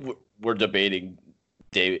we're debating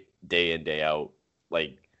day in day out,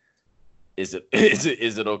 like is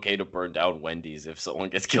it okay to burn down Wendy's if someone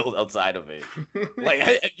gets killed outside of it? Like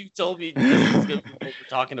if you told me this was gonna be what we're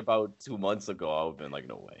talking about 2 months ago, I would have been like,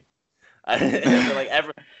 no way. I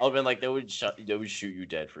would have been like they would shoot you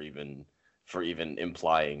dead for even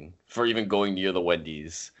going near the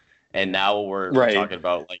Wendy's. And now we're talking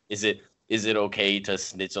about like is it okay to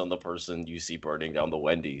snitch on the person you see burning down the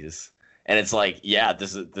Wendy's? And it's like, yeah,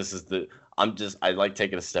 this is the. I like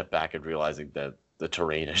taking a step back and realizing that the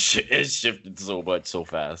terrain has shifted so much so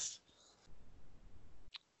fast.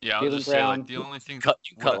 Yeah, I'll just say like the only thing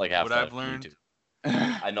what I've learned.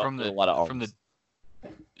 I know from a lot of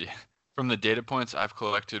from the data points I've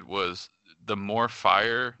collected was the more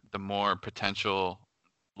fire, the more potential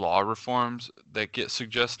law reforms that get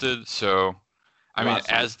suggested. So, I mean,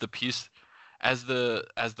 as the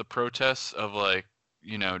protests of like,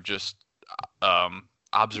 you know, just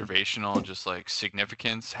observational, just like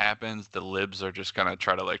significance happens, the libs are just gonna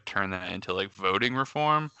try to like turn that into like voting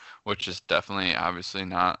reform, which is definitely obviously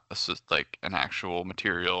not like an actual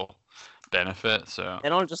material benefit. So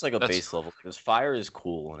and on just like a base level, because fire is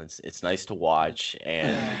cool and it's nice to watch,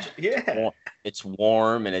 and it's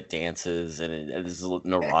warm and it dances and there's a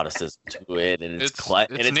neuroticism to it, and it's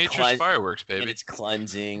nature's fireworks, baby. And it's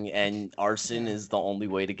cleansing, and arson is the only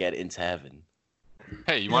way to get into heaven.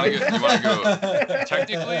 Hey, you want to go?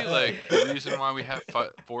 Technically, like the reason why we have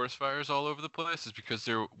forest fires all over the place is because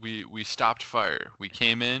we stopped fire. We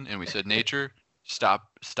came in and we said, nature, stop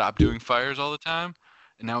doing fires all the time.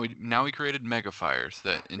 And now we created mega fires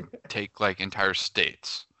that take like entire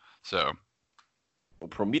states. So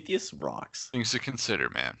Prometheus rocks. Things to consider,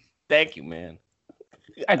 man. Thank you, man.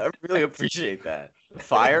 I really appreciate that.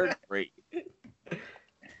 Fire, great.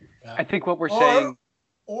 I think what we're saying,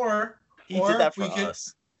 he did that for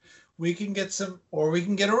us. We can get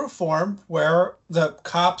a reform where the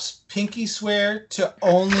cops pinky swear to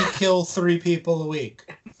only kill 3 people a week.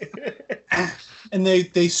 And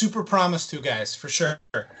they super promise to, guys, for sure.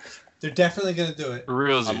 They're definitely going to do it.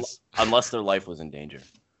 Unless their life was in danger.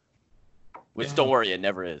 Which, don't worry, it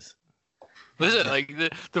never is. Listen, like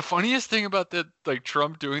the funniest thing about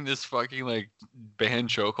Trump doing this fucking like ban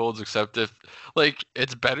chokeholds, except if like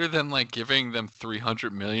it's better than like giving them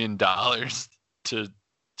 $300 million to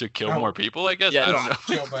kill more people. I guess I don't know.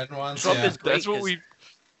 Joe Biden wants. Trump is great. That's what we.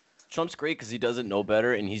 Trump's great because he doesn't know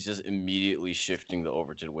better, and he's just immediately shifting the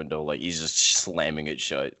Overton window. Like he's just slamming it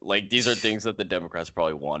shut. Like these are things that the Democrats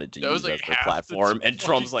probably wanted to use as their platform, and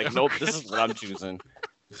Trump's like, nope, this is what I'm choosing.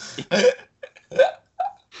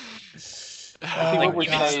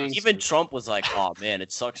 Even Trump was like, "Oh man,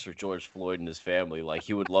 it sucks for George Floyd and his family. Like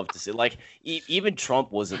he would love to see." Like even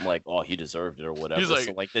Trump wasn't like, "Oh, he deserved it" or whatever. Like,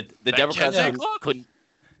 so like the Democrats couldn't.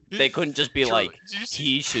 They couldn't just be like,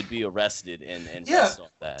 he should be arrested and rest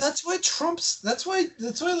off that. That's why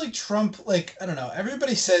like Trump, like I don't know.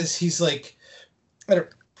 Everybody says he's like,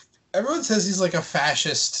 everyone says he's like a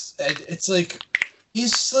fascist, and it's like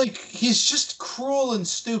he's just cruel and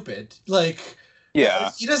stupid. Like.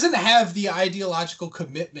 Yeah, he doesn't have the ideological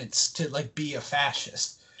commitments to like be a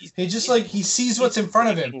fascist. He just like he sees what's in front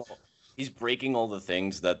of him. He's breaking all the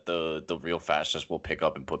things that the real fascists will pick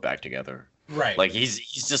up and put back together. Right. Like he's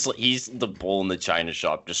the bull in the china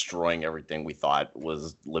shop, destroying everything we thought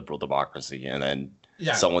was liberal democracy, and then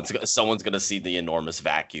Yeah. Someone's gonna see the enormous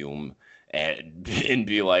vacuum and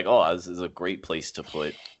be like, oh, this is a great place to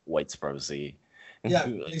put white supremacy. Yeah,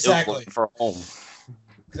 exactly. For home.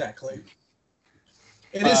 Exactly.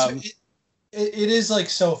 It is. It is like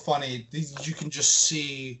so funny. You can just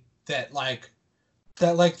see that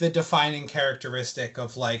the defining characteristic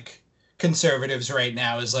of like conservatives right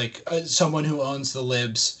now is like someone who owns the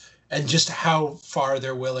libs, and just how far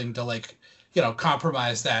they're willing to like, you know,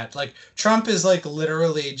 compromise that. Like Trump is like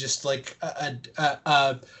literally just like and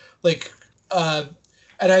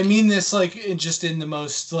I mean this like in the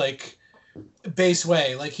most like base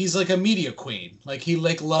way. Like he's like a media queen. Like he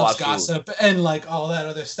like loves gossip and like all that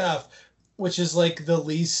other stuff, which is like the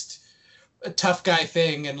least tough guy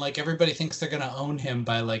thing, and like everybody thinks they're gonna own him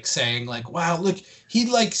by like saying like, wow, look, he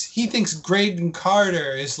thinks Graydon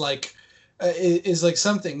Carter is like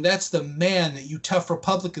something. That's the man that you tough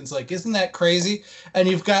Republicans like. Isn't that crazy? And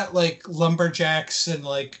you've got like lumberjacks and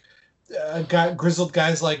like grizzled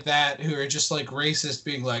guys like that who are just like racist,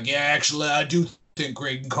 being like, yeah, actually, I do think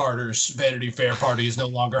Graydon Carter's Vanity Fair party is no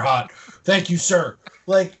longer hot. Thank you, sir.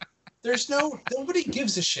 Like, nobody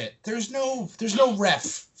gives a shit. There's no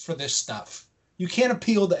ref for this stuff. You can't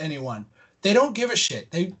appeal to anyone. They don't give a shit.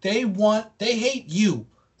 They hate you.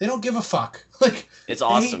 They don't give a fuck. Like, it's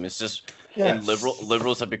awesome. It's just, and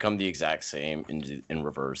liberals have become the exact same in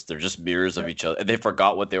reverse. They're just mirrors of each other. They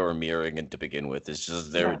forgot what they were mirroring to begin with. It's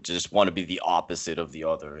just just want to be the opposite of the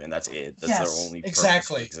other, and that's it. That's their only purpose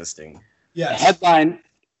of existing. Yeah. Headline: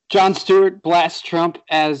 Jon Stewart blasts Trump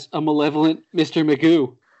as a malevolent Mr.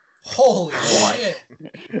 Magoo. Holy shit!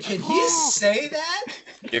 Can he say that?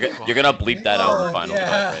 You're gonna bleep that out in the final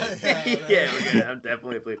cut, right? Yeah, I'm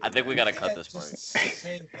definitely bleeping. I think we gotta cut this part.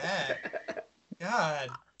 Say that. God.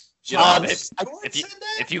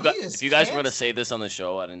 If you guys were gonna say this on the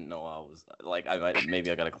show, I didn't know I was like, I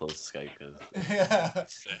gotta close Skype because. Yeah.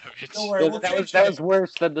 Don't worry, that was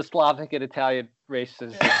worse than the Slavic and Italian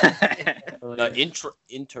racism.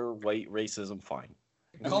 Inter-white racism, fine.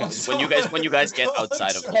 When you guys get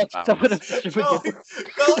outside of calling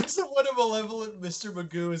someone a malevolent Mr.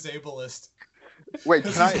 Magoo is ableist. Wait,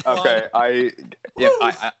 can I? Okay, I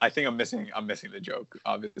think I'm missing the joke.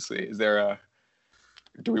 Obviously, is there a?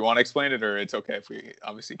 Do we want to explain it, or it's okay if we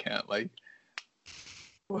obviously can't? Like,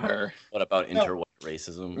 what about inter-white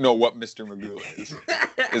racism? No, what Mr. Magoo is.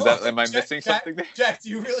 Is that? Am I missing something there? Jack, do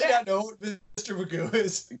you really not know what Mr. Magoo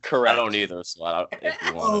is? Correct. I don't either. So if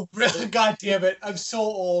you want. Oh, really? God damn it! I'm so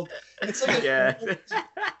old. It's like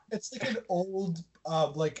it's like an old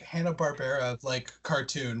like Hanna-Barbera like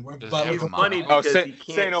cartoon. It's funny because he can't.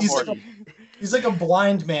 Say no more. He's like a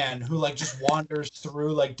blind man who like just wanders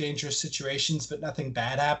through like dangerous situations, but nothing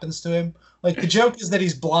bad happens to him. Like the joke is that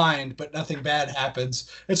he's blind, but nothing bad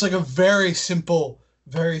happens. It's like a very simple,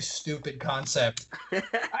 very stupid concept.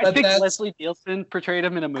 I think Leslie Nielsen portrayed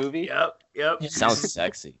him in a movie. Yep. Sounds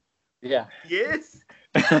sexy. Yeah. Yes.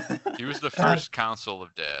 He was the first council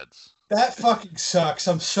of dads. That fucking sucks.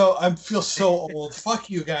 I feel so old.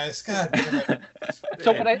 Fuck you guys. God damn it.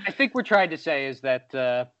 So what I think we're trying to say is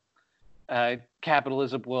that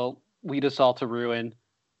capitalism will lead us all to ruin,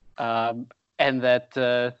 and that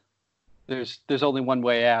there's only one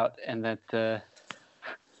way out, and that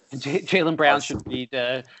Jaylen Brown should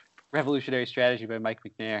read Revolutionary Strategy by Mike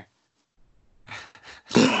McNair.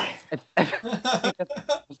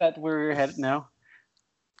 Is that where we're headed now?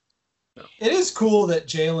 It is cool that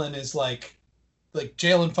Jaylen is like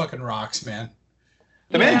Jaylen fucking rocks, man.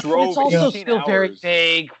 The man drove. It's also still very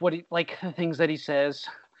vague. What he like the things that he says.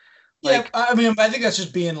 Yeah, I mean, I think that's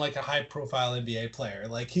just being like a high-profile NBA player.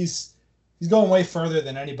 Like he's going way further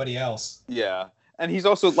than anybody else. Yeah, and he's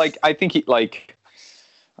also like, I think he like,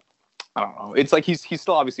 I don't know. It's like he's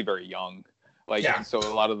still obviously very young. Like, and so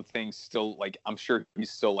a lot of the things still like, I'm sure he's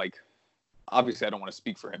still like, obviously I don't want to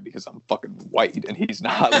speak for him because I'm fucking white and he's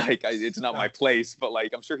not like, it's not my place. But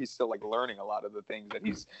like, I'm sure he's still like learning a lot of the things that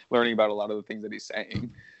he's learning about a lot of the things that he's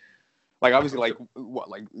saying. Like obviously, like what,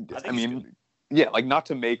 like I mean. Yeah, like not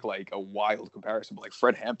to make like a wild comparison, but like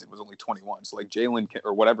Fred Hampton was only 21, so like Jaylen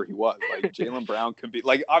or whatever he was, like Jaylen Brown can be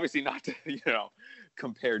like obviously not to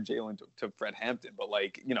compare Jaylen to Fred Hampton, but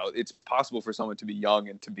like it's possible for someone to be young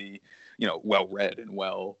and to be well read and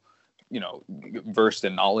well versed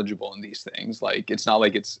and knowledgeable in these things. Like it's not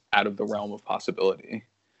like it's out of the realm of possibility.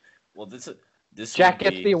 Well, this Jack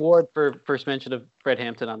gets the award for first mention of Fred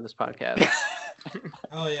Hampton on this podcast.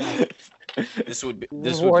 Oh yeah. This would be a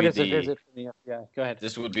visit from the FBI. Go ahead.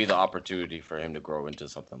 This would be the opportunity for him to grow into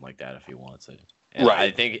something like that if he wants it. And right.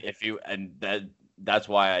 I think that's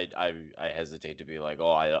why I hesitate to be like,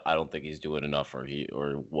 oh, I don't think he's doing enough, or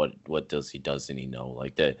what doesn't he know?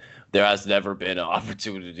 Like that, there has never been an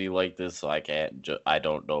opportunity like this, so I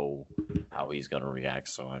don't know how he's gonna react.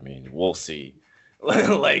 So I mean, we'll see.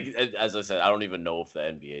 Like as I said, I don't even know if the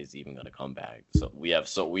NBA is even gonna come back. So we have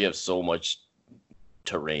so much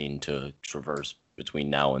terrain to traverse between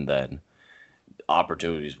now and then.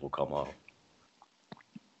 Opportunities will come up.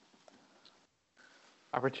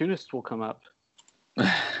 Opportunists will come up.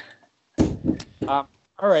 All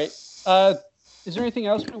right. Is there anything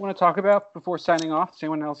else we want to talk about before signing off? Does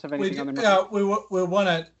anyone else have anything on their mind? We want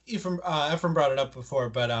to. Ephraim brought it up before,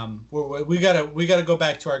 but we gotta go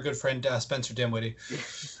back to our good friend Spencer Dinwiddie.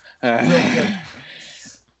 Bitcoin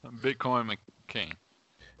McCain.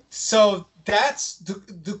 So that's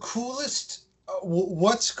the coolest.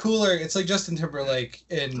 What's cooler? It's like Justin Timberlake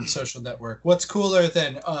in Social Network. What's cooler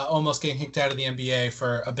than almost getting kicked out of the NBA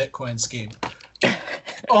for a Bitcoin scheme?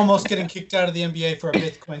 Almost getting kicked out of the NBA for a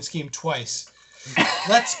Bitcoin scheme twice.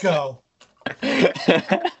 Let's go.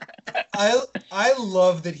 I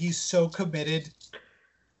love that he's so committed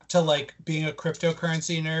to like being a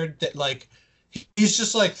cryptocurrency nerd that like he's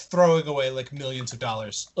just like throwing away like millions of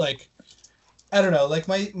dollars. Like I don't know, like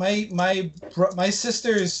my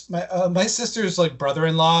sister's like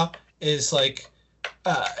brother-in-law is like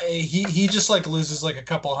he just like loses like a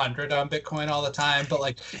couple hundred on Bitcoin all the time, but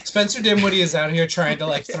like Spencer Dinwiddie is out here trying to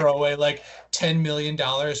like throw away like $10 million,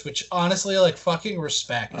 which honestly like fucking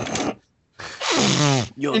respect.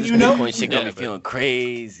 Yo, and this Bitcoin shit got me feeling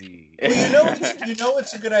crazy. Well, you know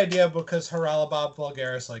it's a good idea because Haralabab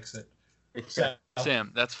Vulgaris likes it. So.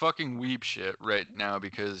 Sam, that's fucking weeb shit right now,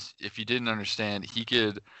 because if you didn't understand, he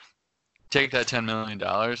could take that $10 million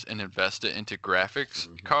and invest it into graphics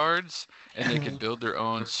cards, and they could build their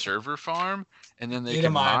own server farm, and then they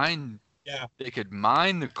could mine. Yeah. They could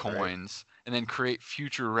mine the coins and then create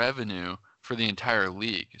future revenue for the entire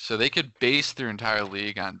league. So they could base their entire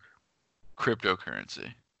league on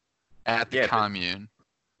cryptocurrency at the commune.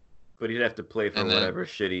 But he'd have to play for whatever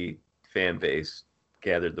shitty fan base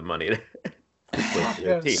gathered the money to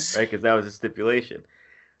their team, right? Because that was a stipulation.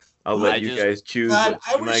 I'll let you guys choose what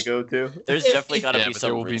team I go to. There's definitely got to be some.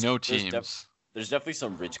 There will be no teams. There's definitely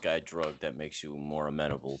some rich guy drug that makes you more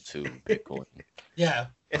amenable to Bitcoin. Yeah.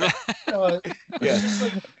 Dude,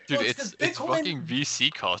 it's fucking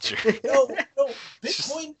VC culture. No,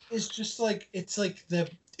 Bitcoin is just like it's like the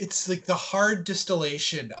hard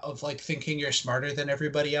distillation of like thinking you're smarter than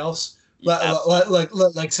everybody else.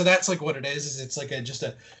 Like so that's like what it is it's like a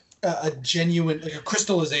genuine like a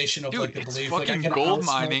crystallization of like the belief. It's fucking like, gold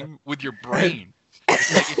mining with your brain.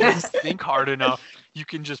 It's like if you just think hard enough, you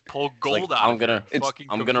can just pull gold out. I'm gonna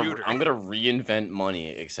reinvent money,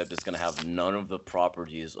 except it's gonna have none of the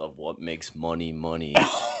properties of what makes money,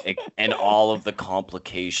 and all of the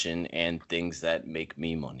complication and things that make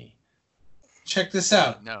me money. Check this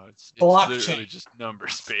out. No, it's blockchain. Literally just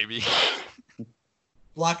numbers, baby.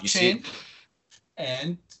 Blockchain,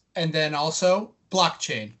 and then also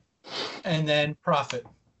blockchain, and then profit.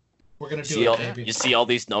 We're gonna do it, baby. You see all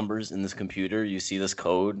these numbers in this computer. You see this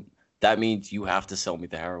code. That means you have to sell me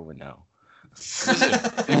the heroin now.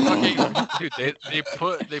 They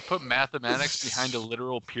put mathematics behind a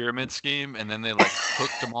literal pyramid scheme, and then they like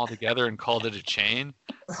hooked them all together and called it a chain.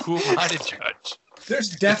 Who am I to judge? There's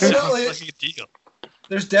definitely like a deal.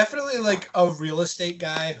 There's definitely like a real estate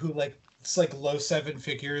guy who like it's like low seven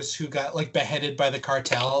figures who got like beheaded by the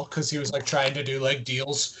cartel because he was like trying to do like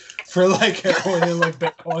deals for like heroin and like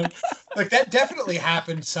Bitcoin. Like that definitely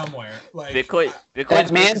happened somewhere. Like Bitcoin.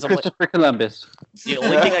 That man, Christopher Columbus. The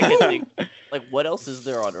only thing I can think, like, what else is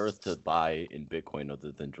there on Earth to buy in Bitcoin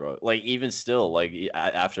other than drugs? Like, even still, like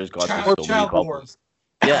after it's gone through so many bubbles.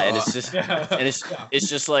 Yeah, and it's just, it's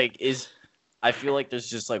just like I feel like there's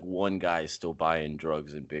just like one guy still buying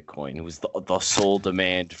drugs in Bitcoin who's the sole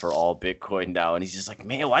demand for all Bitcoin now, and he's just like,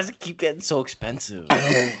 man, why does it keep getting so expensive?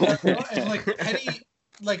 And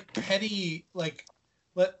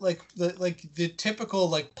the typical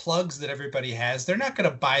like plugs that everybody has, they're not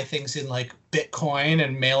gonna buy things in like Bitcoin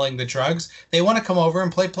and mailing the drugs. They want to come over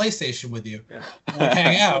and play PlayStation with you, and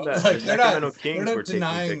hang out. Like they're not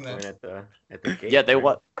denying that. Yeah, they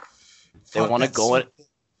want to go in.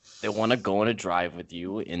 They want to go on a drive with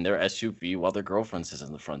you in their SUV while their girlfriend sits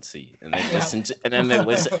in the front seat, and they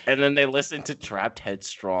listen to Trapped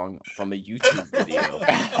Headstrong from a YouTube video.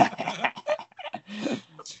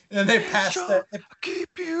 And they pass that.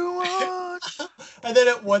 Keep you on. and then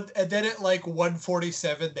at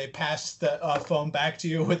 1:47, they pass the phone back to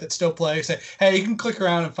you with it still playing. Say, hey, you can click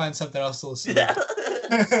around and find something else to listen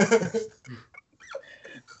to.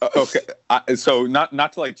 Okay, so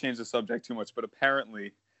not to like change the subject too much, but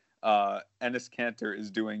apparently, Enes Kanter is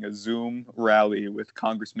doing a Zoom rally with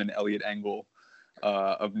Congressman Elliot Engel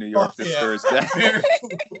of New York this Thursday. Very cool.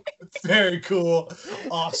 Very cool.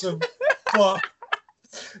 Awesome. Fuck.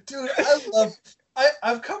 Dude,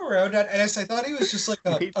 I've come around on Enes. I thought he was just like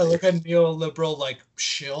a neoliberal like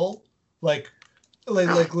shill,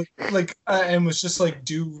 and was just like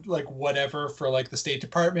do like whatever for like the State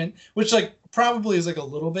Department, which like probably is like a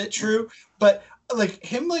little bit true, but like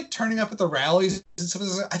him like turning up at the rallies and stuff,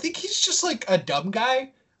 I think he's just like a dumb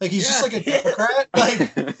guy. Like he's just like a Democrat.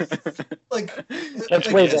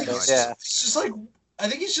 That's way better. Yeah. It's just like I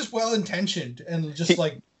think he's just well intentioned and just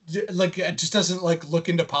like just doesn't like look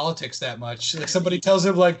into politics that much. Like somebody tells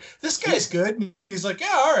him like this guy's good, and he's like,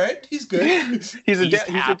 yeah, all right, he's good. he's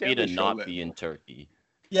happy to not be in Turkey.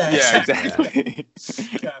 Yeah, exactly.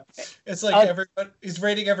 Yeah, it's like everyone he's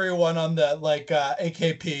rating everyone on the like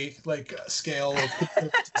AKP like scale.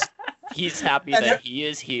 He's happy that he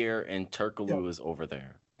is here and Turkaloo is over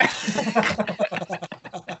there.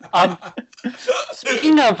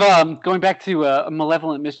 Speaking of going back to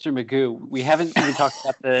Malevolent Mr. Magoo, we haven't even talked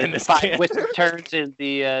about the 5 twists and turns in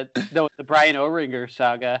the Brian O-Ringer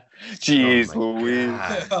saga. Jeez Louise.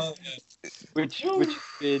 Which has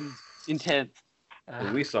been intense.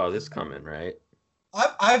 We saw this coming, right?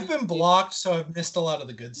 I've been blocked, so I've missed a lot of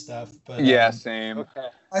the good stuff. But same. Okay.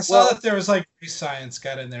 I saw that there was like science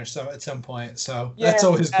got in there at some point, so that's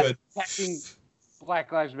always good.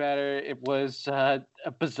 Black Lives Matter. It was a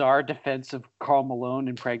bizarre defense of Karl Malone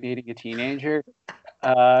impregnating a teenager,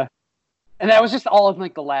 and that was just all in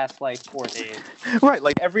like the last like 4 days. Right,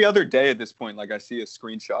 like every other day at this point, like I see a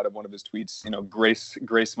screenshot of one of his tweets.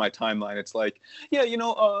 Grace my timeline. It's like,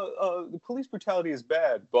 the police brutality is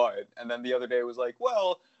bad, but, and then the other day it was like,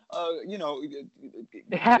 well.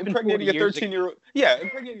 Impregnating a 13-year-old. Yeah,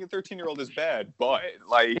 impregnating a 13-year-old is bad, but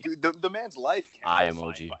like the man's life can't be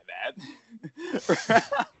defined by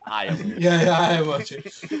that. I emoji. Yeah, I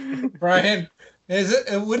emoji. Brian,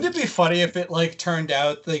 wouldn't it be funny if it like turned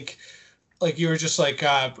out like you were just like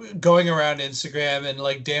going around Instagram and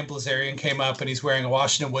like Dan Blazarian came up and he's wearing a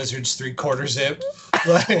Washington Wizards 3/4 zip?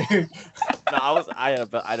 No, I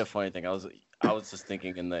had a funny thing. I was just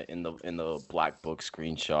thinking in the Black Book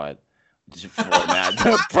screenshot for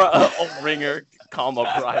that O-Ringer, comma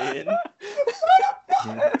Brian.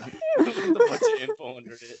 With a bunch of info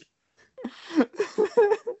under it.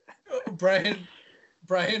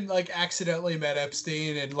 Brian like accidentally met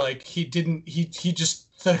Epstein and like he just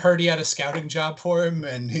heard he had a scouting job for him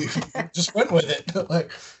and he just went with it.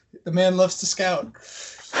 Like the man loves to scout.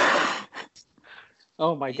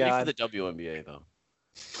 Oh my God. For the WNBA though.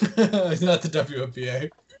 Not the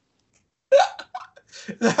WNBA.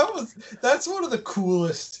 That's one of the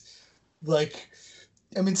coolest. Like,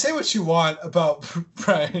 I mean, say what you want about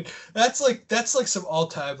Brian. That's like some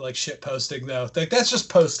all-time like shit posting though. Like that's just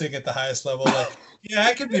posting at the highest level. Like, yeah,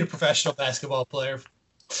 I could be a professional basketball player.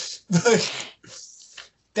 Like,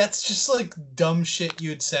 that's just like dumb shit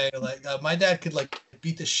you'd say. Like, my dad could like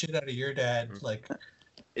beat the shit out of your dad. Like,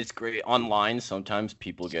 it's great online. Sometimes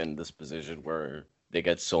people get in this position where they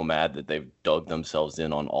get so mad that they've dug themselves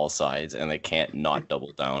in on all sides and they can't not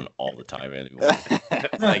double down all the time anymore.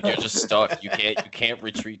 Like you're just stuck. You can't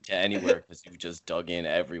retreat to anywhere because you just dug in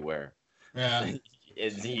everywhere. Yeah.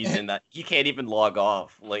 He's in that. He can't even log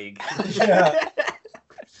off. Like. Yeah.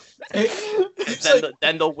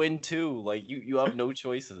 Then they'll win too. Like you have no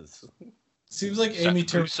choices. Seems like Amy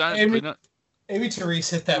Therese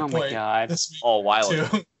hit that point. This week while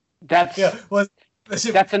too. That's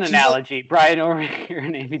that's an analogy. Brian O-Ringer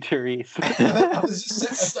and Amy Therese.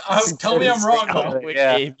 Tell me I'm wrong.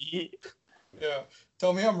 Yeah.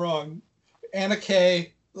 Tell me I'm wrong. Anna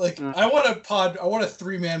Kay, I want a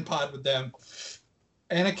 3-man pod with them.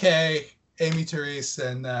 Anna Kay, Amy Therese,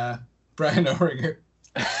 and Brian O-Ringer.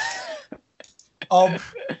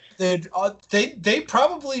 They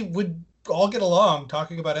probably would all get along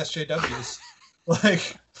talking about SJWs.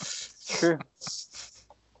 Like, true.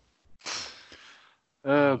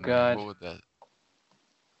 Oh God. What would that?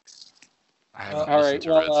 I haven't listened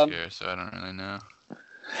to Red Scare, so I don't really know.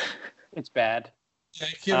 It's bad.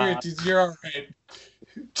 Yeah, you're all right.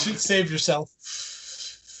 Save yourself.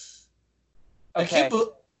 Okay.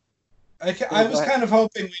 I was kind of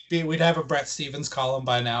hoping we'd have a Brett Stevens column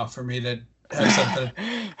by now for me to have something.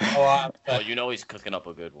 Well, he's cooking up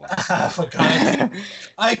a good one. For God,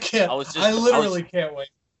 I can't. I literally can't wait.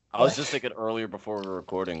 I was just thinking earlier before we were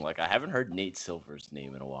recording, like I haven't heard Nate Silver's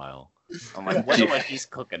name in a while. I'm like, wonder what he's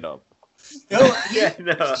cooking up. He's coming.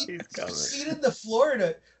 Seen in the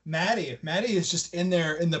Florida, Maddie. Maddie is just in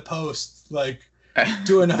there in the post, like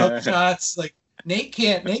doing hook shots. Like Nate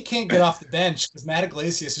can't get off the bench because Matt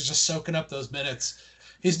Iglesias is just soaking up those minutes.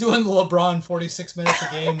 He's doing the LeBron 46 minutes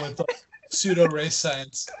a game with pseudo race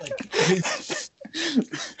science. Like he's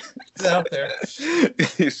out there.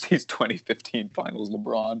 He's 2015 Finals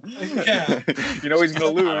LeBron. Yeah. You know he's gonna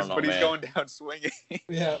lose, but he's going down swinging.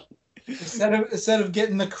 Yeah. Instead of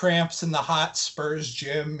getting the cramps in the hot Spurs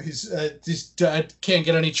gym, he's can't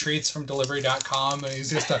get any treats from delivery.com, and he's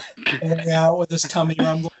just hanging out with his tummy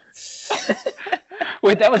rumbling.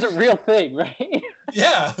 Wait, that was a real thing, right?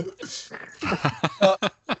 Yeah.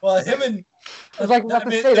 Well, him and I was like about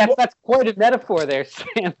to say that's quite a metaphor there,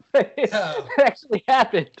 Sam. It actually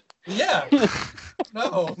happened. Yeah.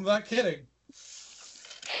 No, I'm not kidding.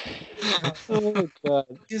 Oh my God.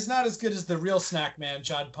 He's not as good as the real snack man,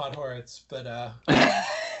 John Podhoretz, but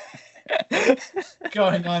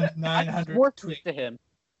going on 900 morphing into him.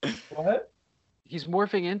 What? He's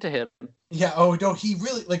morphing into him. Yeah. Oh no, he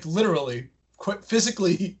really literally, quite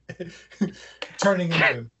physically turning into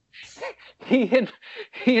him. He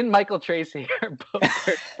and Michael Tracy are both.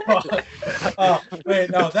 Wait,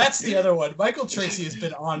 no, that's the other one. Michael Tracy has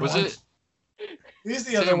been on. Was it? He's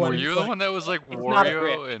the other one. Were you the one that was like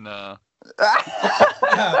Wario and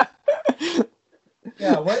Yeah.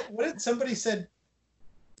 Yeah. What did somebody said?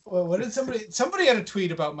 Well, what did somebody had a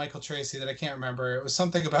tweet about Michael Tracy that I can't remember. It was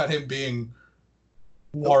something about him being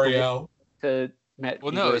Wario. Well,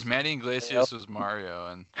 no, it was Manny Iglesias was Mario,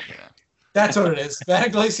 and yeah. That's what it is. Matt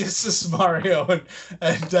Iglesias is Mario,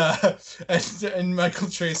 and Michael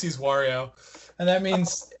Tracy's Wario, and that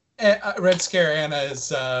means Red Scare Anna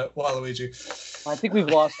is Waluigi. I think we've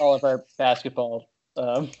lost all of our basketball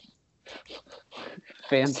fans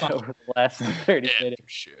over the last 30 minutes.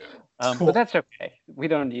 Sure. Cool. But that's okay. We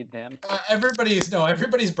don't need them. Everybody's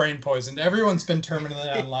brain poisoned. Everyone's been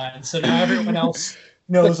terminally online, so now everyone else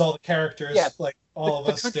knows all the characters, like all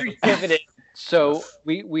of us do. So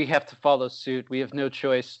we have to follow suit. We have no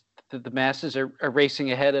choice. The masses are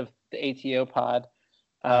racing ahead of the ATO pod,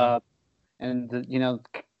 and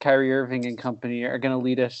Kyrie Irving and company are going to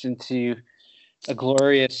lead us into a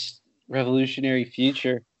glorious revolutionary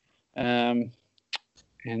future. That's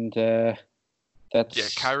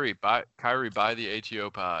Kyrie buy the ATO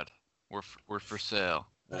pod. We're for sale.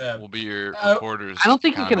 We'll be your reporters. I don't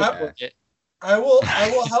think you can afford it. I will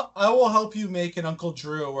help you make an Uncle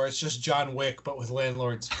Drew where it's just John Wick but with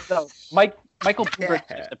landlords. So Michael Bloomberg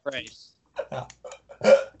is the price.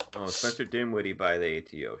 Oh, Spencer Dinwiddie by the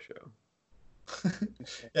ATO show.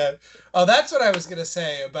 Yeah. Oh, that's what I was gonna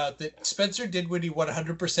say about that. Spencer Dinwiddie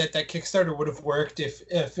 100%. That Kickstarter would have worked if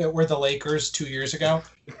it were the Lakers 2 years ago,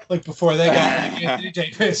 like before they got Anthony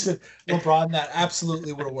Davis and LeBron. That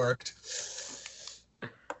absolutely would have worked.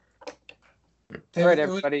 All right,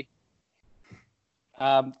 everybody.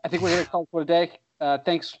 I think we're going to call it for today.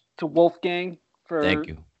 Thanks to Wolfgang for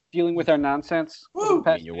dealing with our nonsense for the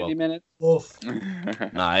past 30 minutes. Wolf.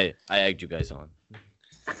 Nah, I egged you guys on.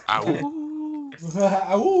 Ow.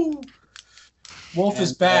 Wolf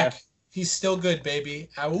is back. He's still good, baby.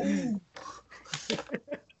 Ow. And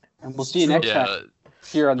we'll see you next time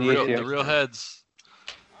here on the ATO. The real heads.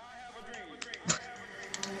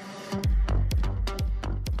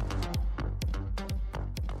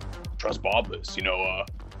 Trust Bombas.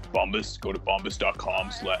 Bombas, go to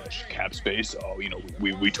bombas.com/capspace.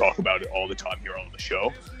 We talk about it all the time here on the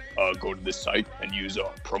show. Go to this site and use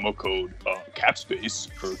promo code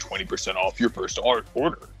capspace for 20% off your first order.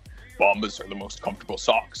 Bombas are the most comfortable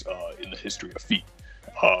socks in the history of feet.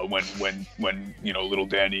 When little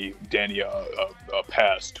Danny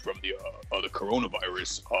passed from the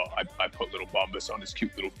coronavirus, I put little Bombas on his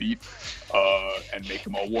cute little feet and make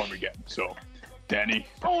them all warm again. So, Danny.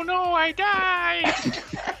 Oh no, I died.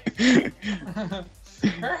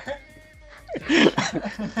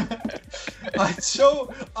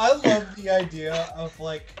 I love the idea of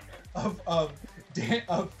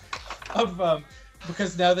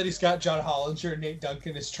because now that he's got John Hollinger, Nate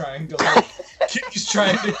Duncan is trying to he's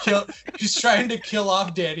trying to kill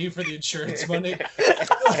off Danny for the insurance money.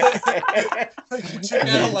 He took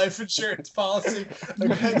out a life insurance policy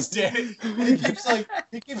against Danny. He keeps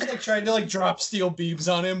trying to drop steel beams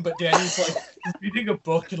on him, but Danny's reading a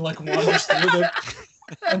book and wanders through them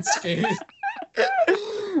unscathed.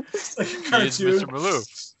 It's like a cartoon. He is Mr. Malou.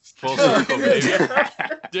 Full circle, baby.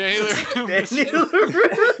 Danny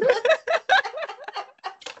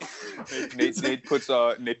Nate puts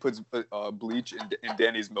bleach in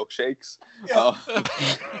Danny's milkshakes. Yeah.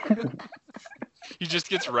 He just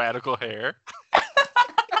gets radical hair.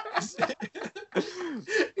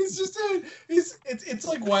 He's He's just it's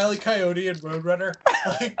like Wile E. Coyote and Roadrunner.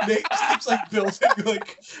 Like Nate keeps like building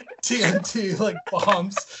like TNT like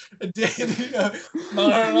bombs, and Danny,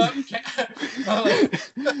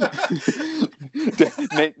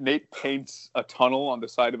 Nate paints a tunnel on the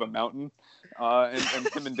side of a mountain, and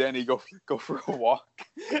him and Danny go for a walk.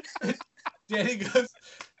 Danny goes,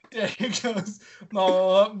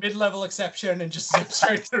 mid-level exception, and just zips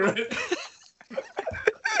right through it.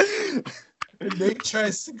 And Nate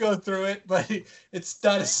tries to go through it, but it's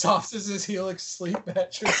not as soft as his Helix sleep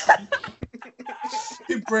mattress.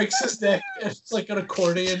 He breaks his neck, and it's like an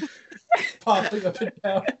accordion popping up and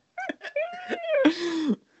down.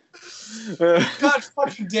 God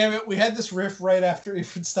fucking damn it! We had this riff right after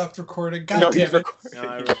Ethan stopped recording. God damn it!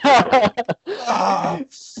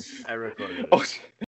 I recorded it.